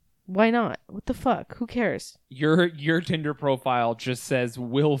 Totally. Why not? What the fuck? Who cares? Your Tinder profile just says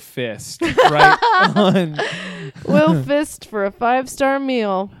Will Fist right on. Will Fist for a 5-star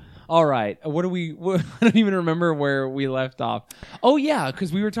meal. All right. I don't even remember where we left off. Oh, yeah,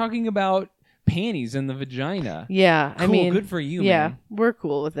 because we were talking about panties in the vagina. Yeah, cool, I mean, good for you, yeah, man. We're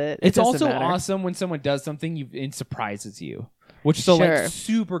cool with it. It's It also doesn't matter. awesome when someone does something it surprises you, which is Sure. like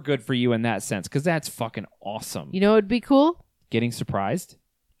super good for you in that sense, because that's fucking awesome. You know what would be cool? Getting surprised?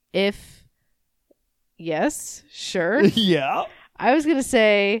 Yes, sure. Yeah. I was going to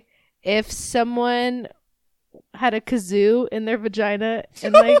say if someone had a kazoo in their vagina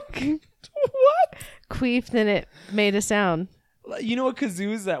and like What? queefed and it made a sound. You know, a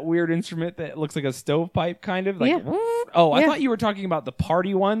kazoo is that weird instrument that looks like a stovepipe, kind of? Like, Yeah. Oh, I Yeah. thought you were talking about the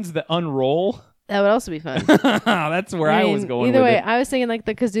party ones that unroll. That would also be fun. That's where I was mean, going Either with way, it. I was thinking like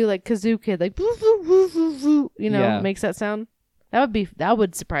the kazoo, like kazoo kid, like boo, boo, boo, boo, boo, Yeah. makes that sound. That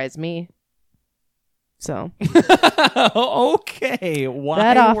would surprise me. So Okay. Why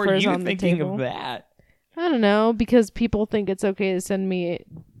That were offer's you on the thinking table. of that? I don't know, because people think it's okay to send me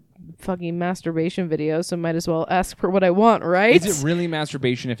fucking masturbation videos, so might as well ask for what I want, right? Is it really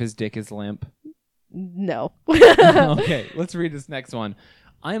masturbation if his dick is limp? No. Okay, let's read this next one.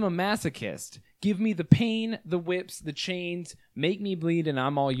 I'm a masochist. Give me the pain, the whips, the chains, make me bleed, and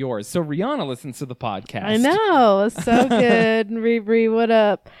I'm all yours. So Rihanna listens to the podcast. I know. It's so good. Riri, what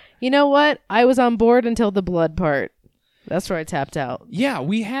up? You know what? I was on board until the blood part. That's where I tapped out. Yeah,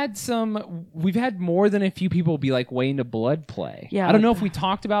 we've had more than a few people be like way into blood play. Yeah. I don't know if we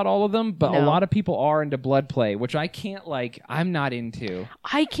talked about all of them, but a No. lot of people are into blood play, which I can't I'm not into.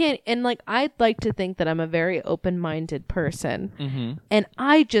 I can't, and like, I'd like to think that I'm a very open-minded person, Mm-hmm. and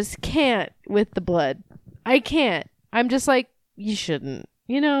I just can't with the blood. I can't. I'm just like, you shouldn't,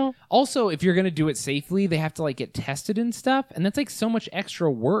 Also, if you're going to do it safely, they have to like get tested and stuff, and that's like so much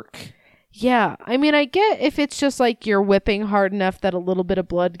extra work. Yeah, I mean, I get if it's just like you're whipping hard enough that a little bit of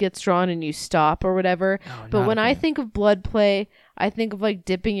blood gets drawn and you stop or whatever. But not when a I fan. think of blood play, I think of like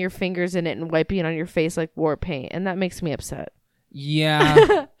dipping your fingers in it and wiping it on your face like war paint, and that makes me upset.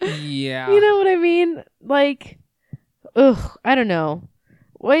 Yeah. Yeah. You know what I mean? Like, ugh, I don't know.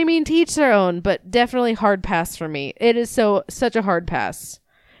 Well, I mean, to each their own, but definitely hard pass for me. It is such a hard pass,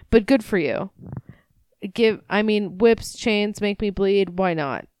 but good for you. whips, chains make me bleed. Why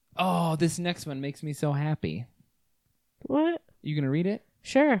not? Oh, this next one makes me so happy. What? You gonna read it?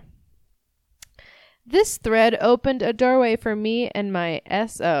 Sure. This thread opened a doorway for me and my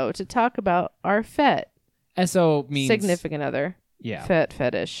SO to talk about our FET. SO means Significant other. Yeah. FET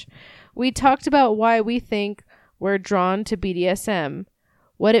fetish. We talked about why we think we're drawn to BDSM,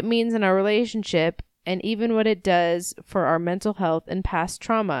 what it means in our relationship, and even what it does for our mental health and past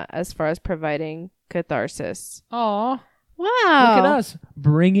trauma as far as providing catharsis. Aw. Wow. Look at us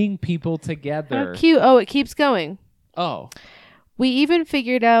bringing people together. How cute. Oh, it keeps going. Oh. We even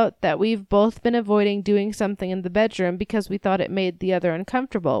figured out that we've both been avoiding doing something in the bedroom because we thought it made the other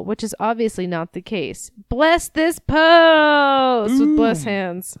uncomfortable, which is obviously not the case. Bless this post with blessed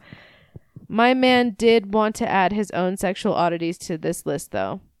hands. My man did want to add his own sexual oddities to this list,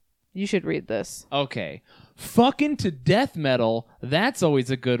 though. You should read this. Okay. Fucking to death metal. That's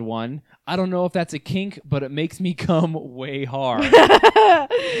always a good one. I don't know if that's a kink, but it makes me come way hard.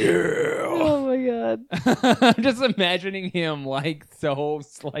 Oh my god. I'm just imagining him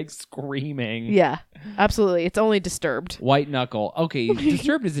screaming. Yeah, absolutely. It's only Disturbed. White knuckle. Okay,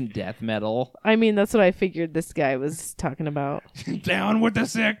 Disturbed isn't death metal. I mean, that's what I figured this guy was talking about. Down with the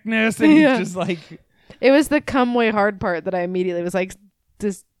sickness. And Yeah. he's just like... It was the come way hard part that I immediately was like,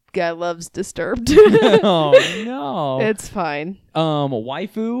 this guy loves Disturbed. Oh, no. It's fine.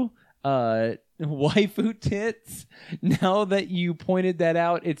 Waifu tits. Now that you pointed that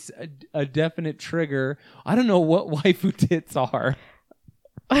out, it's a definite trigger. I don't know what waifu tits are.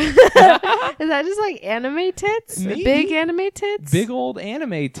 Is that just like anime tits? Maybe. Big anime tits? Big old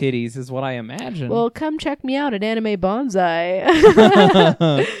anime titties is what I imagine. Well, come check me out at Anime Bonsai.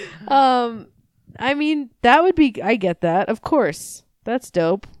 I mean, that would be, I get that. Of course. That's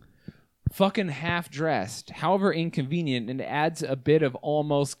dope. Fucking half-dressed, however inconvenient, and adds a bit of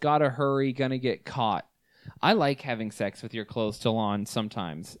almost gotta hurry, gonna get caught. I like having sex with your clothes still on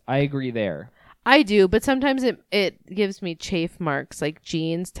sometimes. I agree there. I do, but sometimes it gives me chafe marks, like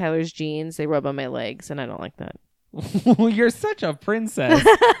jeans, Tyler's jeans. They rub on my legs, and I don't like that. You're such a princess.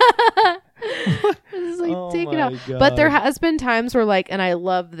 It's like, Oh take it my out. God. But there has been times where, like, and I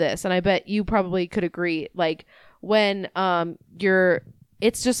love this, and I bet you probably could agree, like, when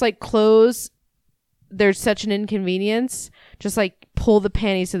it's just like clothes, there's such an inconvenience, just like pull the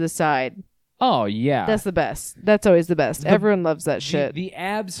panties to the side. Oh, yeah. That's the best. That's always the best. Everyone loves that shit. The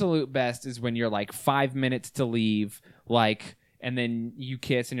absolute best is when you're like 5 minutes to leave, like, and then you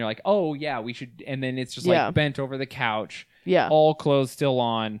kiss and you're like, oh, yeah, we should. And then it's just like bent over the couch. Yeah. All clothes still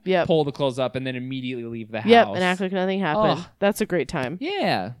on. Yep. Pull the clothes up and then immediately leave the house. Yep, and act like nothing happened. Ugh. That's a great time.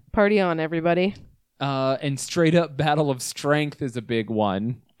 Yeah. Party on, everybody. And straight up battle of strength is a big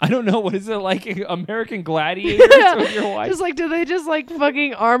one. I don't know. What is it, like American Gladiators with your wife? Just like, do they just like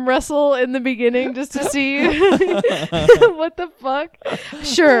fucking arm wrestle in the beginning just to see what the fuck?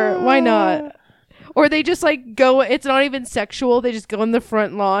 Sure, why not? Or they just like go, it's not even sexual, they just go in the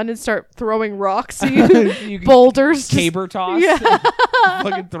front lawn and start throwing rocks at you. Boulders. Caber toss. Yeah.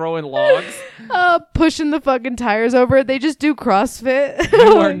 Fucking throwing logs. Pushing the fucking tires over. They just do CrossFit.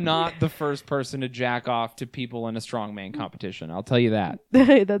 You are not the first person to jack off to people in a strongman competition. I'll tell you that.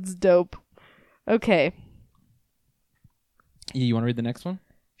 That's dope. Okay. You want to read the next one?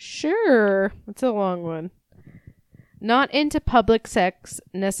 Sure. It's a long one. Not into public sex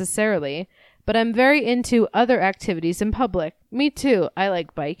necessarily, but I'm very into other activities in public. Me too. I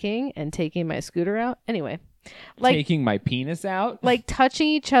like biking and taking my scooter out. Anyway. Like taking my penis out? Like touching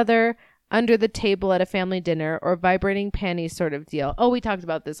each other under the table at a family dinner or vibrating panties sort of deal. Oh, we talked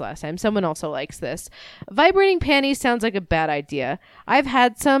about this last time. Someone also likes this. Vibrating panties sounds like a bad idea. I've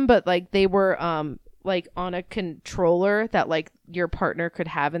had some, but like they were like on a controller that like your partner could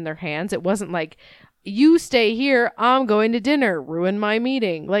have in their hands. It wasn't like, you stay here, I'm going to dinner, ruin my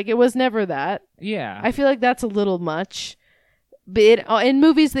meeting. Like it was never that. Yeah. I feel like that's a little much. But in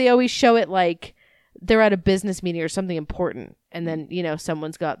movies, they always show it like they're at a business meeting or something important, and then, you know,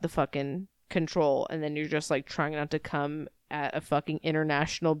 someone's got the fucking control, and then you're just like trying not to come at a fucking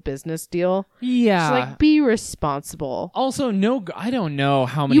international business deal. Yeah. So like, be responsible. Also, no, I don't know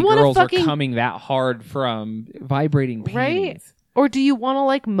how many girls are coming that hard from vibrating panties. Right? Or do you want to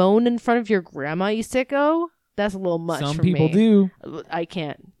like moan in front of your grandma, you sicko? That's a little much Some for people me. do. I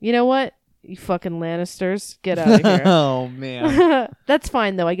can't. You know what? You fucking Lannisters. Get out of here. Oh, man. That's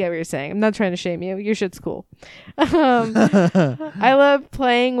fine, though. I get what you're saying. I'm not trying to shame you. Your shit's cool. I love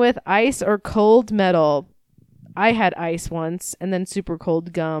playing with ice or cold metal. I had ice once and then super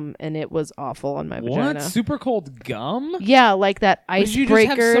cold gum, and it was awful on my vagina. What? Super cold gum? Yeah, like that ice Did you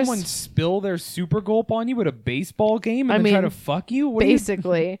breakers. just have someone spill their super gulp on you at a baseball game and then try to fuck you? What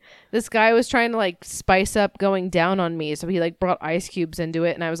Basically, this guy was trying to like spice up going down on me, so he like brought ice cubes into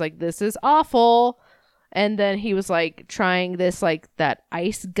it, and I was like, "This is awful." And then he was like trying this like that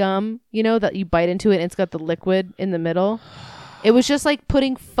ice gum, you know, that you bite into it and it's got the liquid in the middle. It was just like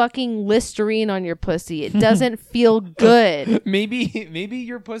putting fucking Listerine on your pussy. It doesn't feel good. Maybe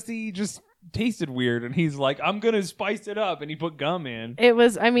your pussy just tasted weird and he's like, I'm gonna spice it up, and he put gum in. It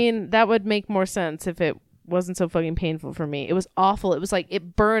was, I mean, that would make more sense if it wasn't so fucking painful for me. It was awful. It was like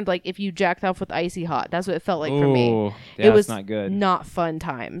it burned like if you jacked off with icy hot. That's what it felt like for me. Yeah, it was not good. Not fun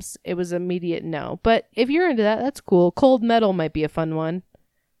times. It was immediate no. But if you're into that, that's cool. Cold metal might be a fun one.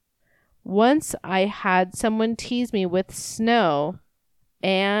 Once I had someone tease me with snow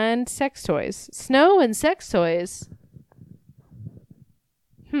and sex toys. Snow and sex toys.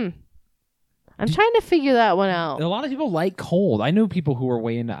 I'm trying to figure that one out. A lot of people like cold. I know people who are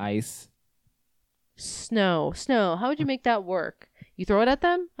way into ice. Snow. How would you make that work? You throw it at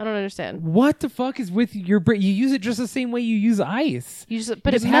them? I don't understand. What the fuck is with your brain? You use it just the same way you use ice.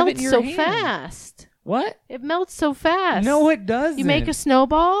 But it just have it melts in so your hand. fast. What? It melts so fast. No, it doesn't. You make a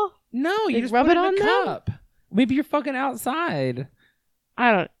snowball? No, you Like, just rub put it in on a them? cup. Maybe you're fucking outside.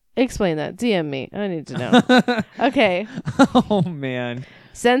 I don't. Explain that. DM me. I need to know. Okay. Oh, man.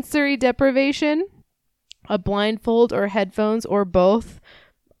 Sensory deprivation, a blindfold or headphones or both.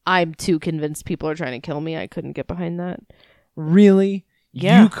 I'm too convinced people are trying to kill me. I couldn't get behind that. Really?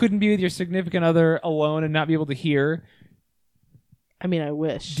 Yeah. You couldn't be with your significant other alone and not be able to hear? I mean, I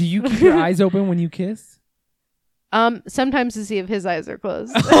wish. Do you keep your eyes open when you kiss? Sometimes to see if his eyes are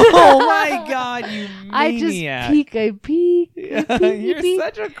closed. Oh my god, you maniac. I just peek. I peek. You're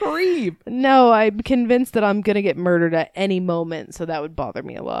such a creep. No, I'm convinced that I'm gonna get murdered at any moment, so that would bother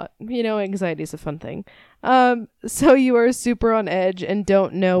me a lot. You know, anxiety is a fun thing. So you are super on edge and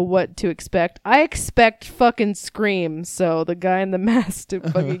don't know what to expect. I expect fucking screams, so the guy in the mask to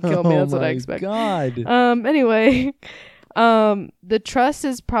fucking kill me. That's what I expect. God. Anyway, the trust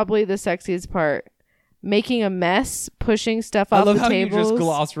is probably the sexiest part. Making a mess, pushing stuff off the tables. I love how you just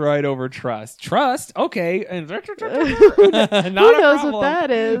gloss right over trust. Trust? Okay. And not Who a knows problem. what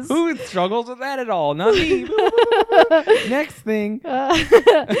that is? Who struggles with that at all? Not me. Next thing. Can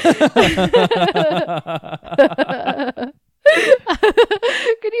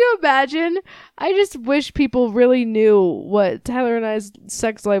you imagine? I just wish people really knew what Tyler and I's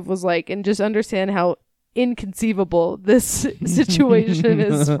sex life was like and just understand how inconceivable this situation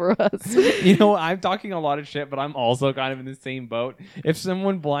is for us. You know, I'm talking a lot of shit, but I'm also kind of in the same boat. If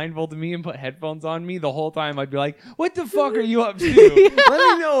someone blindfolded me and put headphones on me the whole time, I'd be like, what the fuck are you up to?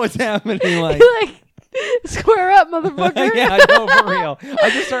 Let me know what's happening. Like square up, motherfucker. Yeah, no, for real. I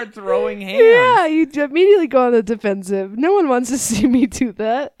just start throwing hands. Yeah, you immediately go on the defensive. No one wants to see me do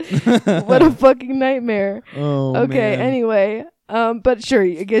that. What a fucking nightmare. Oh, okay, man. anyway. But sure,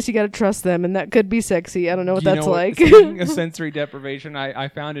 I guess you gotta trust them, and that could be sexy. I don't know what that's like. Speaking of sensory deprivation, I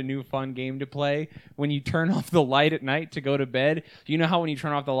found a new fun game to play. When you turn off the light at night to go to bed, you know how when you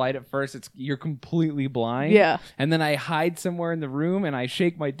turn off the light at first, you're completely blind? Yeah. And then I hide somewhere in the room, and I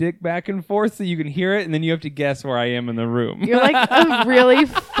shake my dick back and forth so you can hear it, and then you have to guess where I am in the room. You're like a really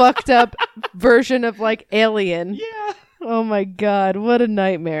fucked up version of like Alien. Yeah. Oh my god, what a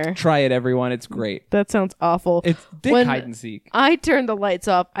nightmare. Try it, everyone. It's great. That sounds awful. It's dick When hide and seek. I turn the lights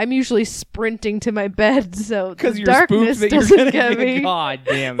off, I'm usually sprinting to my bed, so Because the you're darkness spooked that you're doesn't going to get me. God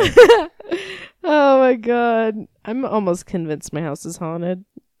damn it. Oh my god. I'm almost convinced my house is haunted.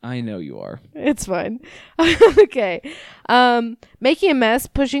 I know you are. It's fine. Okay. Making a mess,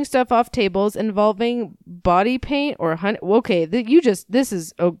 pushing stuff off tables, involving body paint or honey. Okay, this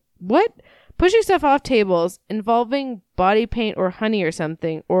is what? Pushing stuff off tables, involving body paint or honey or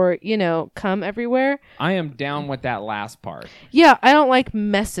something, or, you know, cum everywhere. I am down with that last part. Yeah, I don't like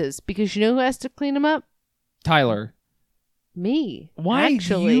messes because you know who has to clean them up? Tyler. Me. Why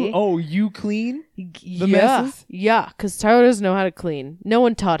actually. you clean the yeah, messes? Yeah, because Tyler doesn't know how to clean. No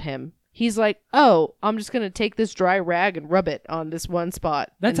one taught him. He's like, oh, I'm just going to take this dry rag and rub it on this one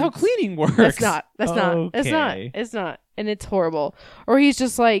spot. That's And how cleaning works. That's not. It's not. Okay. It's not. And it's horrible. Or he's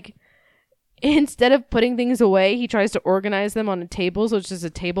just like, instead of putting things away, he tries to organize them on a table, so it's just a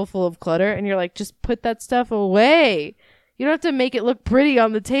table full of clutter, and you're like, just put that stuff away. You don't have to make it look pretty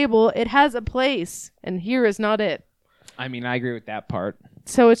on the table. It has a place, and here is not it. I mean, I agree with that part.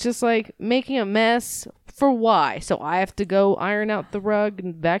 So it's just like making a mess for why? So I have to go iron out the rug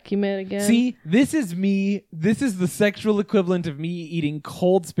and vacuum it again? See, this is me. This is the sexual equivalent of me eating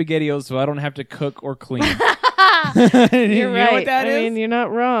cold SpaghettiOs so I don't have to cook or clean. You're right. know what that I is? mean, you're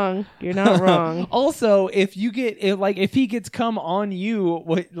not wrong. You're not wrong. Also, if he gets cum on you,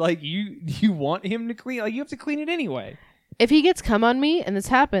 what like you want him to clean, like you have to clean it anyway. If he gets cum on me and this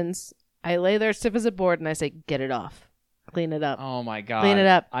happens, I lay there stiff as a board and I say, "Get it off, clean it up." Oh my god! Clean it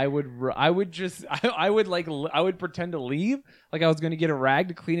up. I would pretend to leave, like I was going to get a rag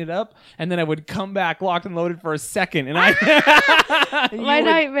to clean it up, and then I would come back locked and loaded for a second, and My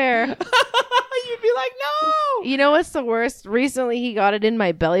nightmare. You'd be like, no. You know what's the worst? Recently, he got it in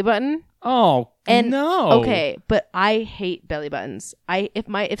my belly button. Oh, And no. Okay, but I hate belly buttons.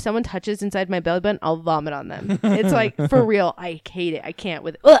 If someone touches inside my belly button, I'll vomit on them. It's like for real. I hate it. I can't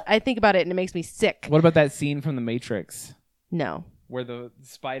with. I think about it and it makes me sick. What about that scene from The Matrix No. where the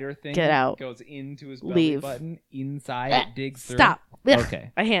spider thing Get out. goes into his belly Leave. button inside, it digs through? Stop. Ugh.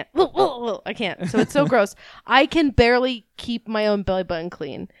 Okay. I can't. I can't. So it's so gross. I can barely keep my own belly button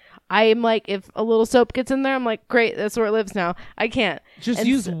clean. I'm like, if a little soap gets in there, I'm like, great, that's where it lives now. I can't. Just And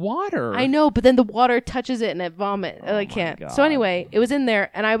use water. I know, but then the water touches it and I vomit. I can't. God. So anyway, it was in there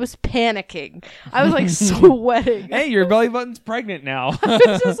and I was panicking. I was like sweating. Hey, your belly button's pregnant now. I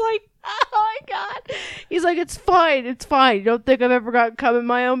was just like, oh my God. He's like, it's fine. It's fine. You don't think I've ever got cum in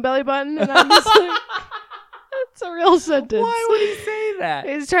my own belly button? And I'm just like, that's a real sentence. Why would he say that?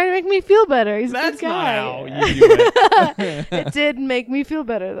 He's trying to make me feel better. He's a That's good not guy. how you do it. It did make me feel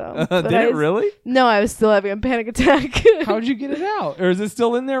better though. But Did it really? No, I was still having a panic attack. How'd you get it out? Or is it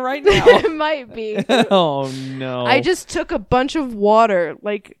still in there right now? It might be. Oh, no. I just took a bunch of water,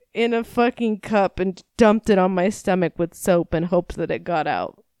 like in a fucking cup, and dumped it on my stomach with soap and hoped that it got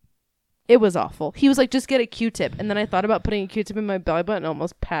out. It was awful. He was like, just get a Q-tip. And then I thought about putting a Q-tip in my belly button and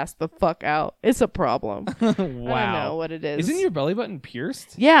almost passed the fuck out. It's a problem. Wow. I don't know what it is. Isn't your belly button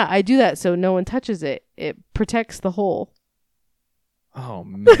pierced? Yeah, I do that so no one touches it. It protects the hole. Oh,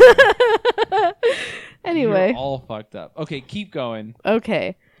 man. Anyway. You're all fucked up. Okay, keep going.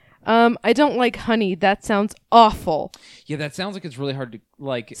 Okay. I don't like honey. That sounds awful. Yeah, that sounds like it's really hard to,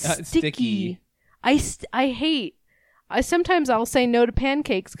 like, Sticky. sticky. I hate. Sometimes I'll say no to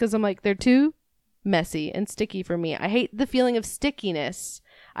pancakes because I'm like, they're too messy and sticky for me. I hate the feeling of stickiness.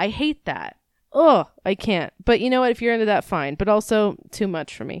 I hate that. Ugh, I can't. But you know what? If you're into that, fine. But also too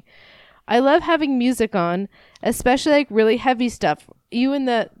much for me. I love having music on, especially like really heavy stuff. You and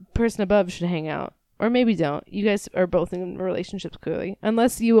that person above should hang out. Or maybe don't. You guys are both in relationships, clearly.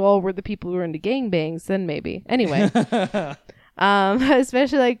 Unless you all were the people who were into gangbangs, then maybe. Anyway.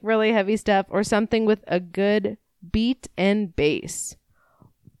 Especially like really heavy stuff or something with a good beat and bass.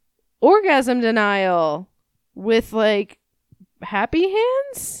 Orgasm denial with like happy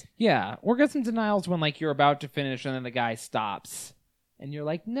hands. Yeah, orgasm denial is when, like, you're about to finish and then the guy stops. And you're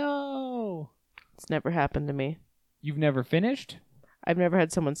like, no. It's never happened to me. You've never finished? I've never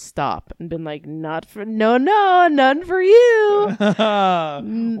had someone stop and been like, none for you. Not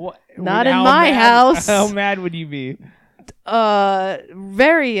Not in my house. How mad would you be?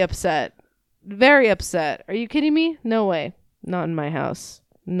 Very upset. Very upset. Are you kidding me? No way. Not in my house.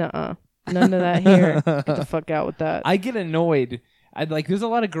 Nuh-uh. None of that here. Get the fuck out with that. I get annoyed. There's a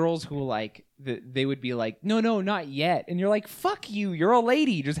lot of girls who like they would be like, no, not yet, and you're like, fuck you, you're a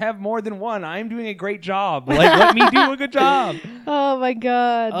lady, just have more than one. I'm doing a great job. Like, let me do a good job. Oh my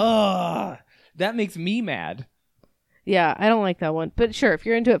God. Ugh, that makes me mad. Yeah, I don't like that one. But sure, if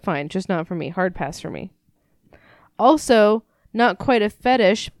you're into it, fine. Just not for me. Hard pass for me. Also, not quite a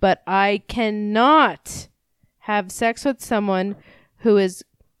fetish, but I cannot have sex with someone who is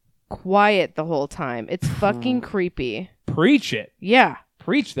quiet the whole time. It's fucking creepy. Preach it. Yeah.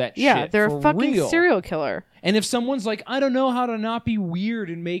 Preach that shit. Yeah, they're for a fucking real. serial killer. And if someone's like, I don't know how to not be weird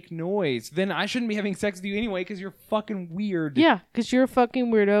and make noise, then I shouldn't be having sex with you anyway because you're fucking weird. Yeah, because you're a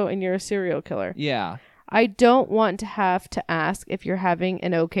fucking weirdo and you're a serial killer. Yeah. I don't want to have to ask if you're having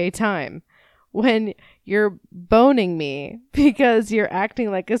an okay time when you're boning me because you're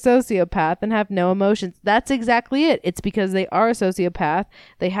acting like a sociopath and have no emotions. That's exactly it. It's because they are a sociopath,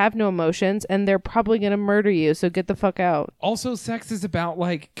 they have no emotions, and they're probably going to murder you, so get the fuck out. Also, sex is about,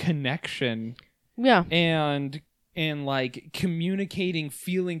 like, connection. Yeah. And like communicating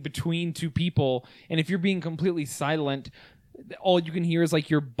feeling between two people. And if you're being completely silent, all you can hear is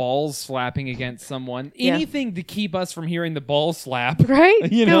like your balls slapping against someone. Yeah. Anything to keep us from hearing the ball slap.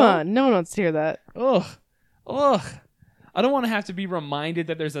 Right? You Come know? on. No one wants to hear that. Ugh. I don't want to have to be reminded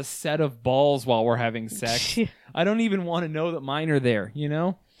that there's a set of balls while we're having sex. I don't even want to know that mine are there, you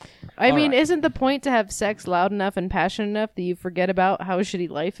know? I mean, right. isn't the point to have sex loud enough and passionate enough that you forget about how shitty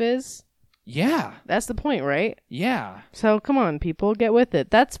life is? Yeah. That's the point, right? Yeah. So come on, people, get with it.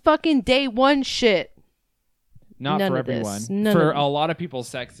 That's fucking day one shit. Not None for of this. everyone. None For of a lot of people,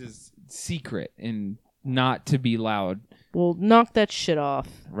 sex is secret and not to be loud. Well, knock that shit off.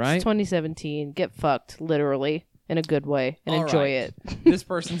 Right? It's 2017. Get fucked, literally, in a good way, and All enjoy right. it. This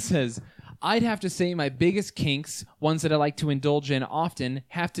person says, I'd have to say my biggest kinks, ones that I like to indulge in often,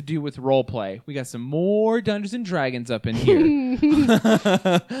 have to do with role play. We got some more Dungeons and Dragons up in here.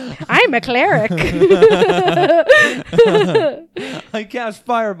 I'm a cleric. I cast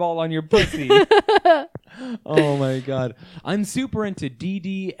fireball on your pussy. Oh my god. I'm super into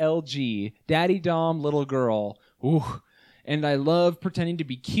DDLG, Daddy Dom Little Girl. Ooh. And I love pretending to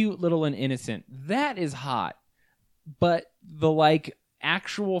be cute, little, and innocent. That is hot. But the like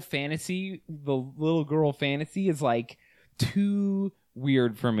actual fantasy, the little girl fantasy is like too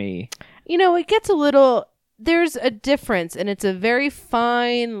weird for me. You know, it gets a little... There's a difference, and it's a very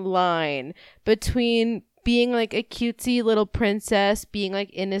fine line between being like a cutesy little princess, being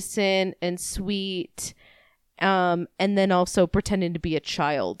like innocent and sweet, and then also pretending to be a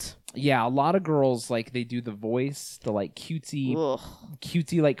child. Yeah, a lot of girls like they do the voice, the like cutesy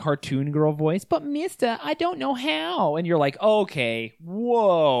Ugh. like cartoon girl voice. But mister, I don't know how. And you're like, okay,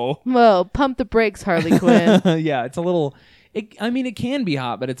 whoa. Whoa, pump the brakes, Harley Quinn. Yeah, it's a little... it can be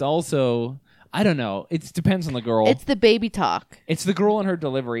hot, but it's also... I don't know. It depends on the girl. It's the baby talk. It's the girl and her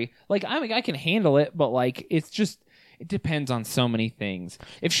delivery. Like, I can handle it, but like, it's just... It depends on so many things.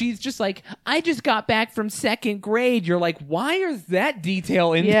 If she's just like, I just got back from 2nd grade, you're like, why is that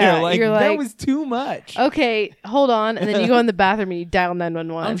detail in Yeah, there? Like, you're that like- was too much. Okay, hold on. And then you go in the bathroom and you dial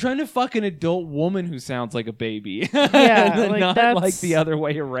 911. I'm trying to fuck an adult woman who sounds like a baby. Yeah, like, not that's- like the other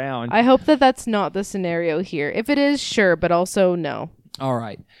way around. I hope that that's not the scenario here. If it is, sure, but also no. All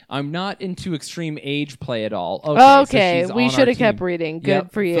right. I'm not into extreme age play at all. Okay, so she's we on should our have kept team. reading. Good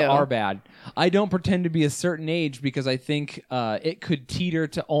Yep, for you. Our bad. I don't pretend to be a certain age because I think it could teeter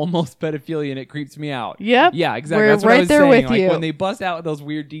to almost pedophilia and it creeps me out. Yep. Yeah, exactly. We're That's what I right was there saying. with Like, you. when they bust out those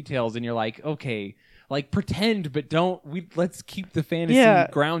weird details and you're like, okay, like pretend, but let's keep the fantasy Yeah.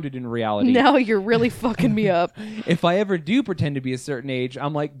 grounded in reality. Now you're really fucking me up. If I ever do pretend to be a certain age,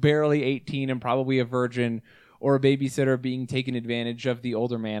 I'm like barely 18 and probably a virgin or a babysitter being taken advantage of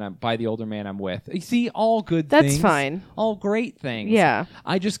by the older man I'm with. You see, all good That's things. fine. All great things. Yeah.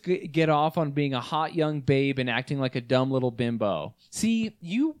 I just get off on being a hot young babe and acting like a dumb little bimbo. See,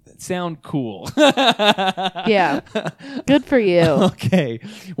 you sound cool. Yeah. Good for you. Okay.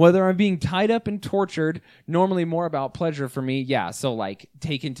 Whether I'm being tied up and tortured, normally more about pleasure for me. Yeah. So like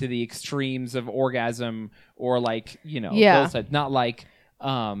taken to the extremes of orgasm or like, Yeah. those types, not like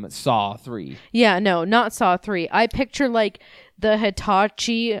Saw 3. Yeah, no, not Saw 3. I picture like the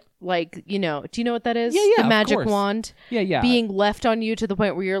Hitachi, like, do you know what that is? Yeah, yeah, The of magic course. wand. Yeah. Being left on you to the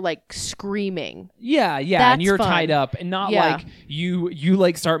point where you're like screaming. Yeah, and That's you're fun. tied up and not Yeah. like you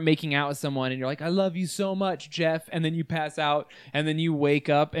like start making out with someone and you're like, I love you so much, Jeff, and then you pass out and then you wake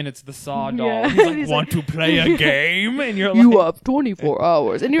up and it's the Saw doll. Yeah. He's like, He's want to play a game? And you're You like, have 24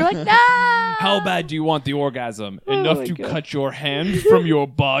 hours. And you're like, no! how bad do you want the orgasm? Oh Enough my to God. cut your hand from your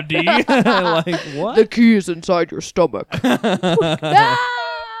body? Like, what? The key is inside your stomach. No!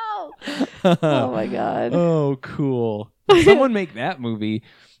 Oh my God. Oh, cool. Someone make that movie.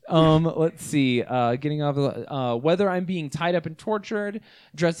 Let's see. Getting off whether I'm being tied up and tortured,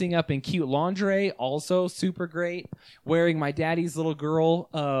 dressing up in cute lingerie, also super great. Wearing my daddy's little girl,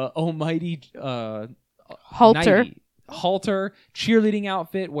 almighty Halter. halter, cheerleading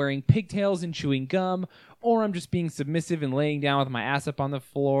outfit, wearing pigtails and chewing gum, or I'm just being submissive and laying down with my ass up on the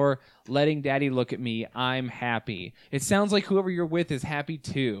floor, letting daddy look at me. I'm happy. It sounds like whoever you're with is happy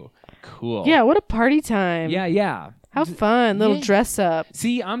too. Cool. Yeah, what a party time. Yeah. How fun. Little Yeah. dress up.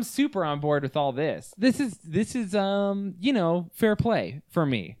 See, I'm super on board with all this. This is fair play for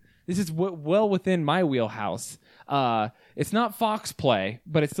me. This is well within my wheelhouse. It's not Fox play,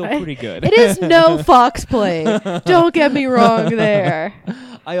 but it's still pretty good. It is no fox play. Don't get me wrong there.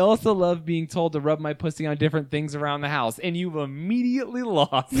 I also love being told to rub my pussy on different things around the house, and you've immediately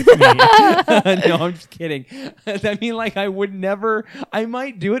lost me. No, I'm just kidding. I mean, like, I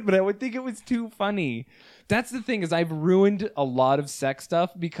might do it, but I would think it was too funny. That's the thing, is I've ruined a lot of sex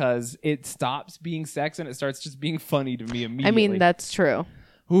stuff because it stops being sex and it starts just being funny to me immediately. I mean, that's true.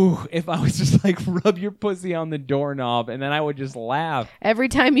 Ooh, if I was just like, rub your pussy on the doorknob, and then I would just laugh. Every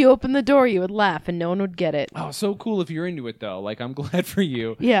time you open the door, you would laugh and no one would get it. Oh, so cool if you're into it, though. Like, I'm glad for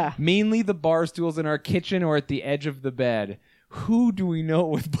you. Yeah. Mainly the bar stools in our kitchen or at the edge of the bed. who do we know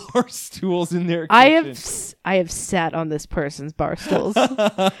with bar stools in their kitchen? I have sat on this person's bar stools,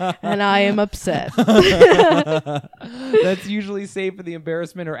 and I am upset. That's usually saved for the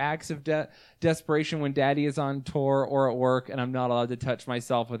embarrassment or acts of desperation when daddy is on tour or at work and I'm not allowed to touch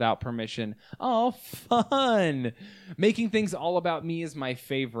myself without permission. Oh, fun. Making things all about me is my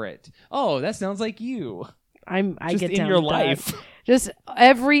favorite. Oh, that sounds like you. I Just get in down your with that. life. Just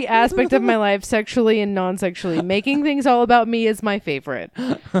every aspect of my life, sexually and non-sexually. Making things all about me is my favorite.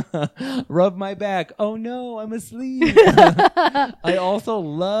 Rub my back. Oh no, I'm asleep. I also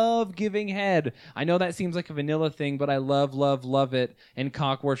love giving head. I know that seems like a vanilla thing, but I love it. And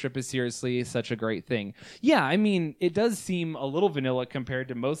cock worship is seriously such a great thing. Yeah, I mean, it does seem a little vanilla compared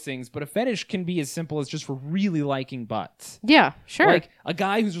to most things, but a fetish can be as simple as just really liking butts. Yeah, sure. Like a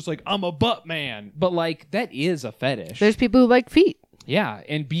guy who's just like, I'm a butt man. But like, that is a fetish. There's people who like feet. Yeah,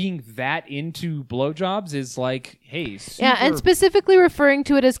 and being that into blowjobs is like, hey, super... Yeah, and specifically referring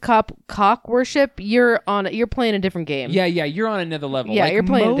to it as cock worship, you're playing a different game. Yeah, you're on another level. Yeah, like, you're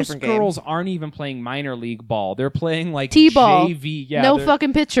playing a most different game. girls aren't even playing minor league ball. They're playing like T-ball. JV. Yeah, no they're-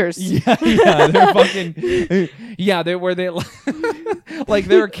 fucking pictures. Yeah, they're fucking. Yeah, they're where they like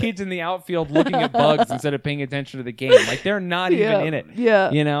there are kids in the outfield looking at bugs instead of paying attention to the game. Like they're not even in it.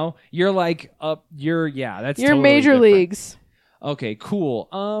 Yeah. You know, you're like that's You're totally major different. leagues. Okay, cool.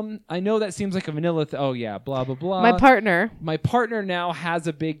 I know that seems like a vanilla. Oh yeah, blah blah blah. My partner now has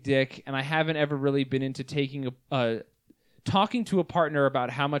a big dick, and I haven't ever really been into talking to a partner about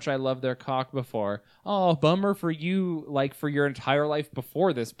how much I love their cock before. Oh, bummer for you, like for your entire life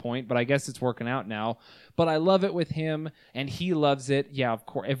before this point, but I guess it's working out now. But I love it with him, and he loves it. Yeah, of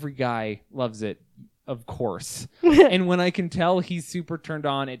course, every guy loves it. Of course. And when I can tell he's super turned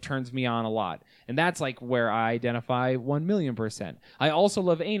on, it turns me on a lot. And that's like where I identify 1,000,000%. I also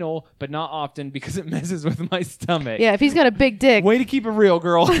love anal, but not often because it messes with my stomach. Yeah, if he's got a big dick. Way to keep it real,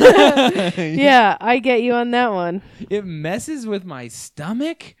 girl. Yeah, I get you on that one. It messes with my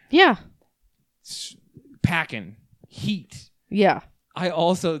stomach? Yeah. Packing. Heat. Yeah.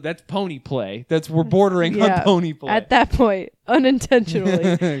 That's pony play. We're bordering on pony play. At that point,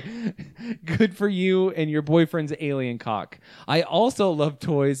 unintentionally. Good for you and your boyfriend's alien cock. I also love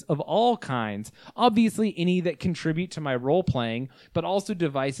toys of all kinds. Obviously, any that contribute to my role playing, but also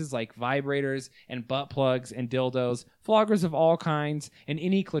devices like vibrators and butt plugs and dildos, floggers of all kinds, and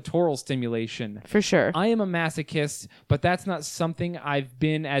any clitoral stimulation. For sure. I am a masochist, but that's not something I've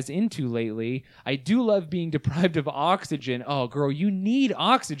been as into lately. I do love being deprived of oxygen. Oh, girl, you need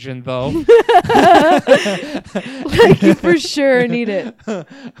oxygen, though. Like, you for sure need it.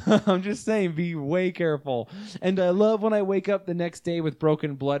 I'm just saying, be way careful. And I love when I wake up the next day with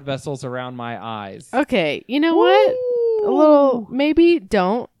broken blood vessels around my eyes. Okay, you know what? A little, maybe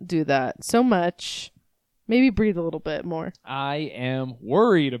don't do that so much. Maybe breathe a little bit more. I am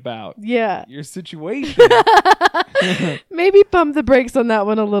worried about your situation. Maybe pump the brakes on that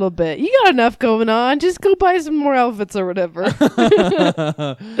one a little bit. You got enough going on. Just go buy some more outfits or whatever.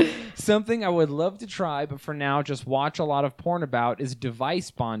 Something I would love to try, but for now just watch a lot of porn about is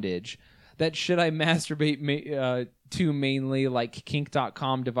device bondage. That shit I masturbate to mainly, like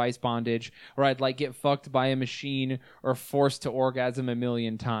kink.com device bondage, or I'd like get fucked by a machine or forced to orgasm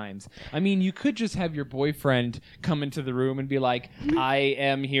 1,000,000 times. I mean, you could just have your boyfriend come into the room and be like, I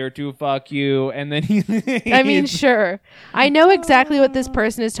am here to fuck you, and then he I mean, sure. I know exactly what this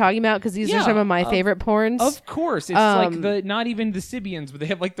person is talking about because these are some of my favorite porns. Of course. It's like not even the Sibians, but they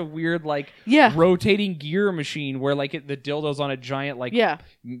have like the weird like rotating gear machine where like the dildo's on a giant like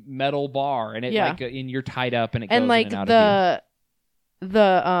metal bar, and it like and you're tied up and it goes like in and out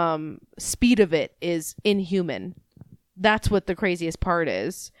the speed of it is inhuman. That's what the craziest part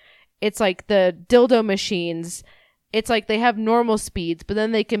is. It's like the dildo machines, it's like they have normal speeds, but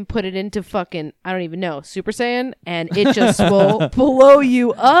then they can put it into fucking, I don't even know, Super Saiyan, and it just will blow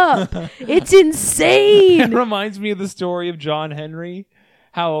you up. It's insane. It reminds me of the story of John Henry,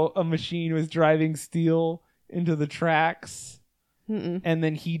 how a machine was driving steel into the tracks, and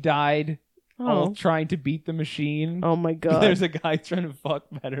then he died while trying to beat the machine. Oh my god. There's a guy trying to fuck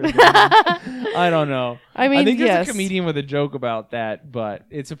better than him. I don't know. I mean, I think there's a comedian with a joke about that, but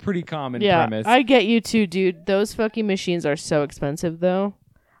it's a pretty common premise. I get you too, dude. Those fucking machines are so expensive, though.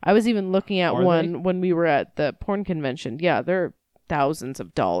 I was even looking at one when we were at the porn convention. Yeah, they're thousands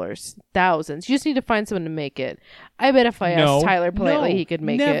of dollars. Thousands. You just need to find someone to make it. I bet if I asked Tyler politely, he could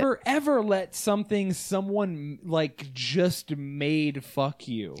make it. Never ever let someone like just made fuck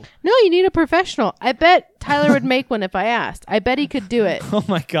you. No, you need a professional. I bet Tyler would make one if I asked. I bet he could do it. Oh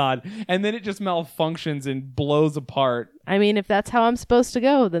my God. And then it just malfunctions and blows apart. I mean, if that's how I'm supposed to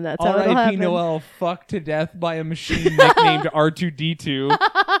go, then that's how it'll happen. R.I.P. Noel fucked to death by a machine nicknamed R2D2.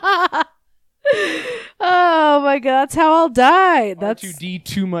 Oh my God, that's how I'll die. That's R2D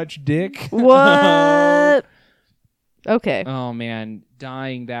too much dick. What? Okay. Oh man,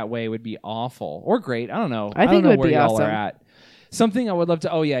 dying that way would be awful or great. I don't know. I think don't know it would where be y'all awesome. are at. Something I would love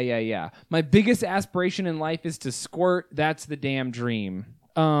to. Oh yeah. My biggest aspiration in life is to squirt. That's the damn dream.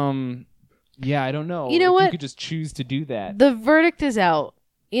 Yeah, I don't know. You know if what? You could just choose to do that. The verdict is out.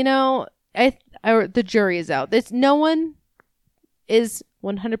 You know, the jury is out. No one is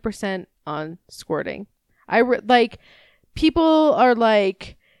 100% on squirting. People are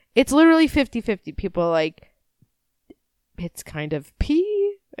like, it's literally 50-50. People are like, it's kind of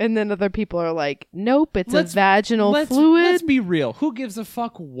pee. And then other people are like, nope, it's a vaginal fluid. Let's be real. Who gives a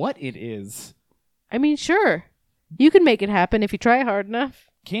fuck what it is? I mean, sure. You can make it happen if you try hard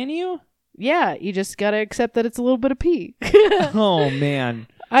enough. Can you? Yeah, you just gotta accept that it's a little bit of pee. Oh, man.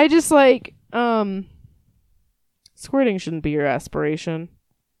 I just squirting shouldn't be your aspiration.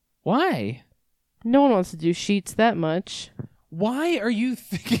 Why? No one wants to do sheets that much. Why are you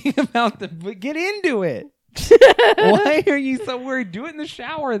thinking about get into it? Why are you so worried? Do it in the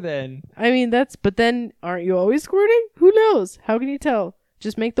shower then. I mean, but then aren't you always squirting? Who knows? How can you tell?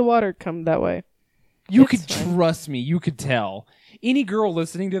 Just make the water come that way. You could trust me. You could tell. Any girl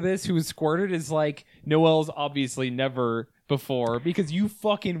listening to this who is squirted is like, Noel's obviously never before because you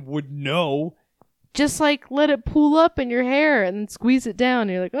fucking would know. Just let it pool up in your hair and squeeze it down.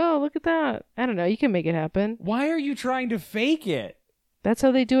 And you're like, oh, look at that. I don't know. You can make it happen. Why are you trying to fake it? That's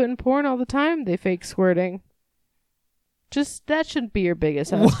how they do it in porn all the time. They fake squirting. That shouldn't be your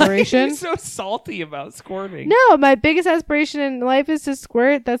biggest aspiration. Why are you so salty about squirting? No, my biggest aspiration in life is to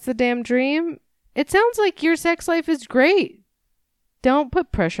squirt. That's the damn dream. It sounds like your sex life is great. Don't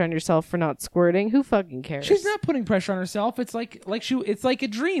put pressure on yourself for not squirting. Who fucking cares? She's not putting pressure on herself. It's it's like a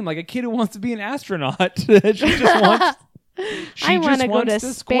dream, like a kid who wants to be an astronaut. She just wants. I want to go to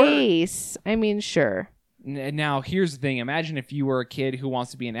space. I mean, sure. Now, here's the thing. Imagine if you were a kid who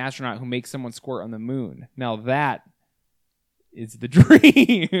wants to be an astronaut who makes someone squirt on the moon. Now that is the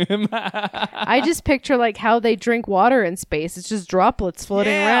dream. I just picture how they drink water in space. It's just droplets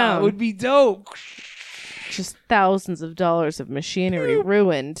floating around. It would be dope. Just thousands of dollars of machinery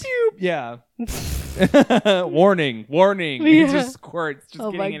ruined. Yeah. Warning. Yeah. It just squirts. Just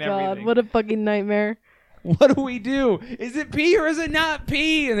Oh getting my in God. everything. What a fucking nightmare. What do we do? Is it pee or is it not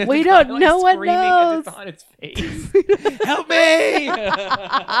pee? And We don't know. No one screaming knows. as it's on its face. Help me!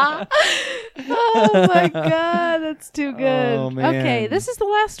 Oh my God. That's too good. Oh, man. Okay. This is the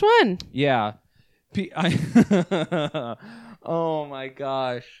last one. Yeah. Oh my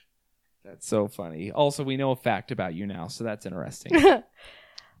gosh. That's so funny. Also, we know a fact about you now, so that's interesting.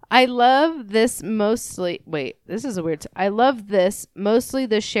 I love this mostly. Wait, this is a weird. I love this mostly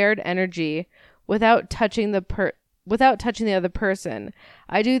the shared energy without touching the other person.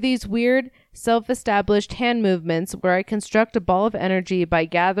 I do these weird self-established hand movements where I construct a ball of energy by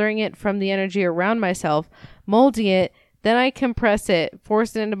gathering it from the energy around myself, molding it, then I compress it,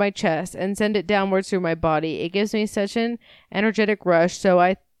 force it into my chest, and send it downwards through my body. It gives me such an energetic rush, so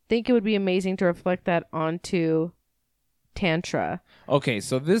I think it would be amazing to reflect that onto Tantra. Okay,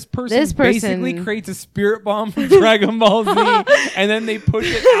 so this person basically creates a spirit bomb from Dragon Ball Z, and then they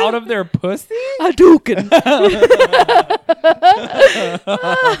push it out of their pussy? Hadouken!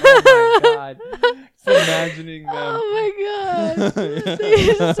 Oh my God. Just imagining them. Oh my God. They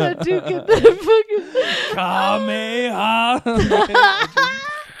just Hadouken the fucking... Kamehameha.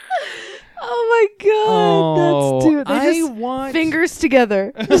 Oh my God. That's too... They just want fingers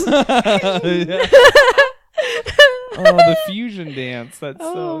together. Oh, the fusion dance. That's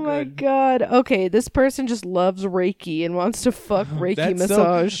so good. Oh my God. Okay, this person just loves Reiki and wants to fuck Reiki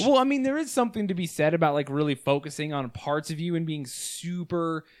massage. Well, I mean, there is something to be said about really focusing on parts of you and being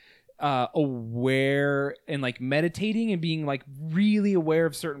super aware and meditating and being really aware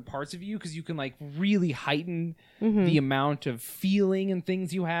of certain parts of you, because you can really heighten the amount of feeling and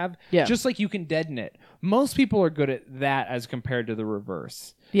things you have. Yeah. Just like you can deaden it. Most people are good at that as compared to the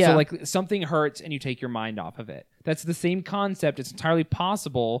reverse. Yeah. So something hurts and you take your mind off of it. That's the same concept. It's entirely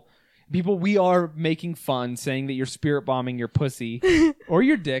possible. People, we are making fun saying that you're spirit bombing your pussy or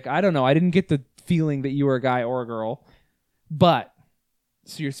your dick. I don't know. I didn't get the feeling that you were a guy or a girl. But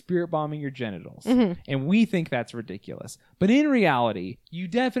So you're spirit bombing your genitals. Mm-hmm. And we think that's ridiculous. But in reality, you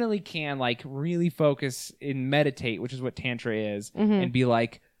definitely can like really focus and meditate, which is what Tantra is, and be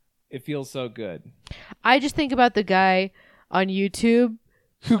like, it feels so good. I just think about the guy on YouTube.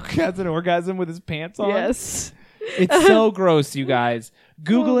 Who has an orgasm with his pants on? Yes. It's so gross, you guys.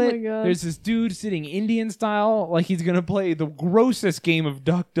 Google Oh my it. God. There's this dude sitting Indian style, like he's gonna play the grossest game of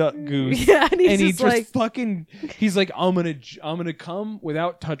Duck Duck Goose. Yeah, and he's he just like- fucking. He's like, I'm gonna come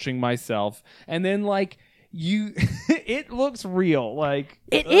without touching myself, and then like you, it looks real. Like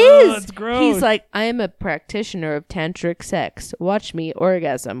It is. It's gross. He's like, I am a practitioner of tantric sex. Watch me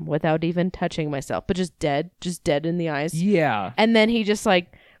orgasm without even touching myself, but just dead in the eyes. yeah. And then he just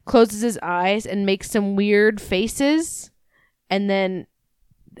like closes his eyes and makes some weird faces. And then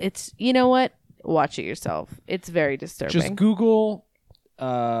it's, you know what? Watch it yourself. It's very disturbing. Just Google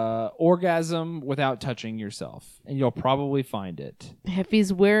orgasm without touching yourself, and you'll probably find it. If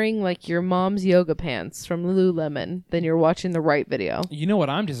he's wearing like your mom's yoga pants from Lululemon, then you're watching the right video. You know what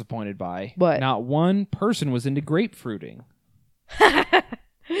I'm disappointed by? What? Not one person was into grapefruiting.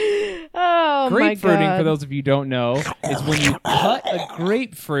 Oh my Grapefruiting, god. for those of you who don't know, is when you cut a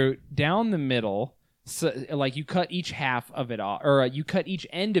grapefruit down the middle. So, like you cut each half of it off, or you cut each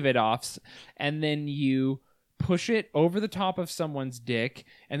end of it off, and then you push it over the top of someone's dick,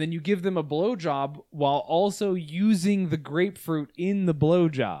 and then you give them a blowjob while also using the grapefruit in the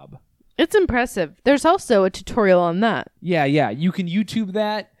blowjob. It's impressive. There's also a tutorial on that. Yeah. You can YouTube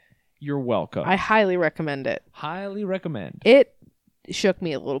that. You're welcome. I highly recommend it. highly recommend. It shook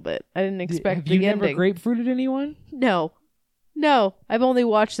me a little bit. I didn't expect Have the you never ending. grapefruited anyone? No. I've only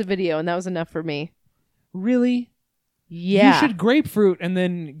watched the video, and that was enough for me. Really? Yeah. You should grapefruit and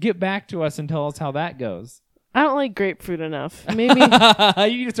then get back to us and tell us how that goes. I don't like grapefruit enough. Maybe You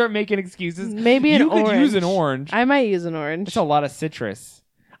can start making excuses. maybe an you orange. could use an orange. I might use an orange. It's a lot of citrus.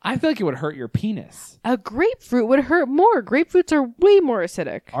 I feel like it would hurt your penis. A grapefruit would hurt more. Grapefruits are way more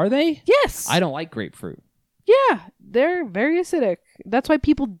acidic. Are they? Yes. I don't like grapefruit. Yeah, they're very acidic. That's why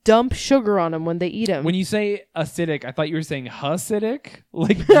people dump sugar on them when they eat them. When you say acidic, I thought you were saying Hasidic,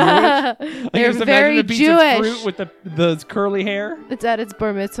 like Jewish. Like They're just imagine very a piece Jewish. of fruit with the curly hair. It's at its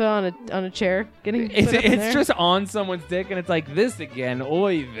bar mitzvah on a chair. Getting It's put up in it's there. just on someone's dick, and it's like this again.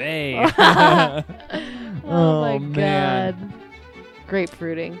 Oy vey. Oh my man. god.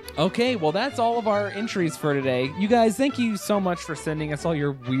 Grapefruiting. Okay, well that's all of our entries for today. You guys, thank you so much for sending us all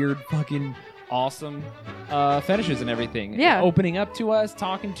your weird fucking awesome fetishes and everything. Yeah. Opening up to us,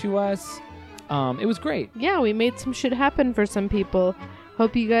 talking to us. It was great. Yeah, we made some shit happen for some people.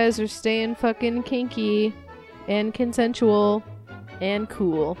 Hope you guys are staying fucking kinky and consensual and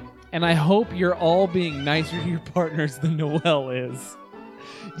cool. And I hope you're all being nicer to your partners than Noelle is.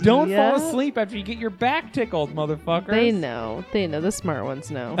 Don't Yeah. fall asleep after you get your back tickled, motherfuckers. They know. The smart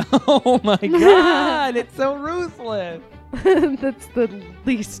ones know. Oh my god, it's so ruthless. That's the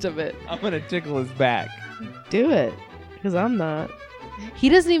least of it. I'm gonna tickle his back. Do it. Because I'm not. He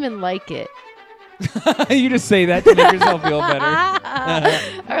doesn't even like it. You just say that to make yourself feel better.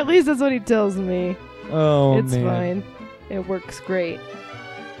 Or at least that's what he tells me. Oh, It's man. fine. It works great.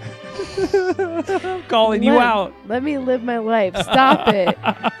 I'm calling you out. Let me live my life. Stop it.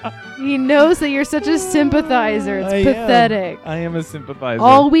 He knows that you're such a sympathizer. It's pathetic. I am a sympathizer.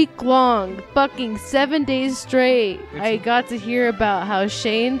 All week long, fucking 7 days straight, I got to hear about how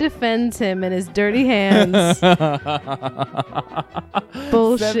Shane defends him and his dirty hands.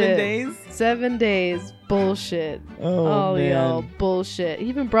 Bullshit. 7 days? 7 days. Bullshit. Oh, All man. y'all. Bullshit. He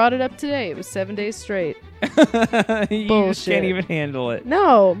even brought it up today. It was 7 days straight. You just Bullshit. can't even handle it.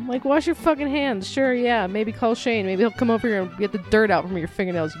 No. Like, wash your fucking hands. Sure, yeah. Maybe call Shane. Maybe he'll come over here and get the dirt out from your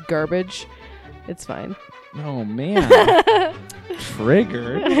fingernails, you garbage. It's fine. Oh, man.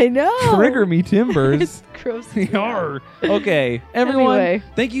 Triggered. I know. Trigger me timbers. It's gross. Yarr. Okay, everyone. Anyway.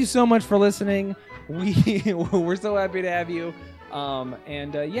 Thank you so much for listening. We're so happy to have you.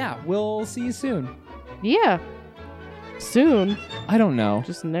 Yeah, we'll see you soon. Yeah. Soon. I don't know.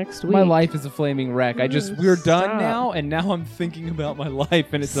 Just next week. My life is a flaming wreck. We're done Stop. now, and now I'm thinking about my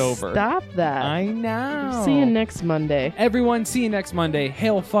life, and it's over. Stop that. I know. See you next Monday. Everyone, see you next Monday.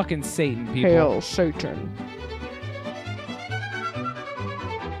 Hail fucking Satan, people. Hail Satan.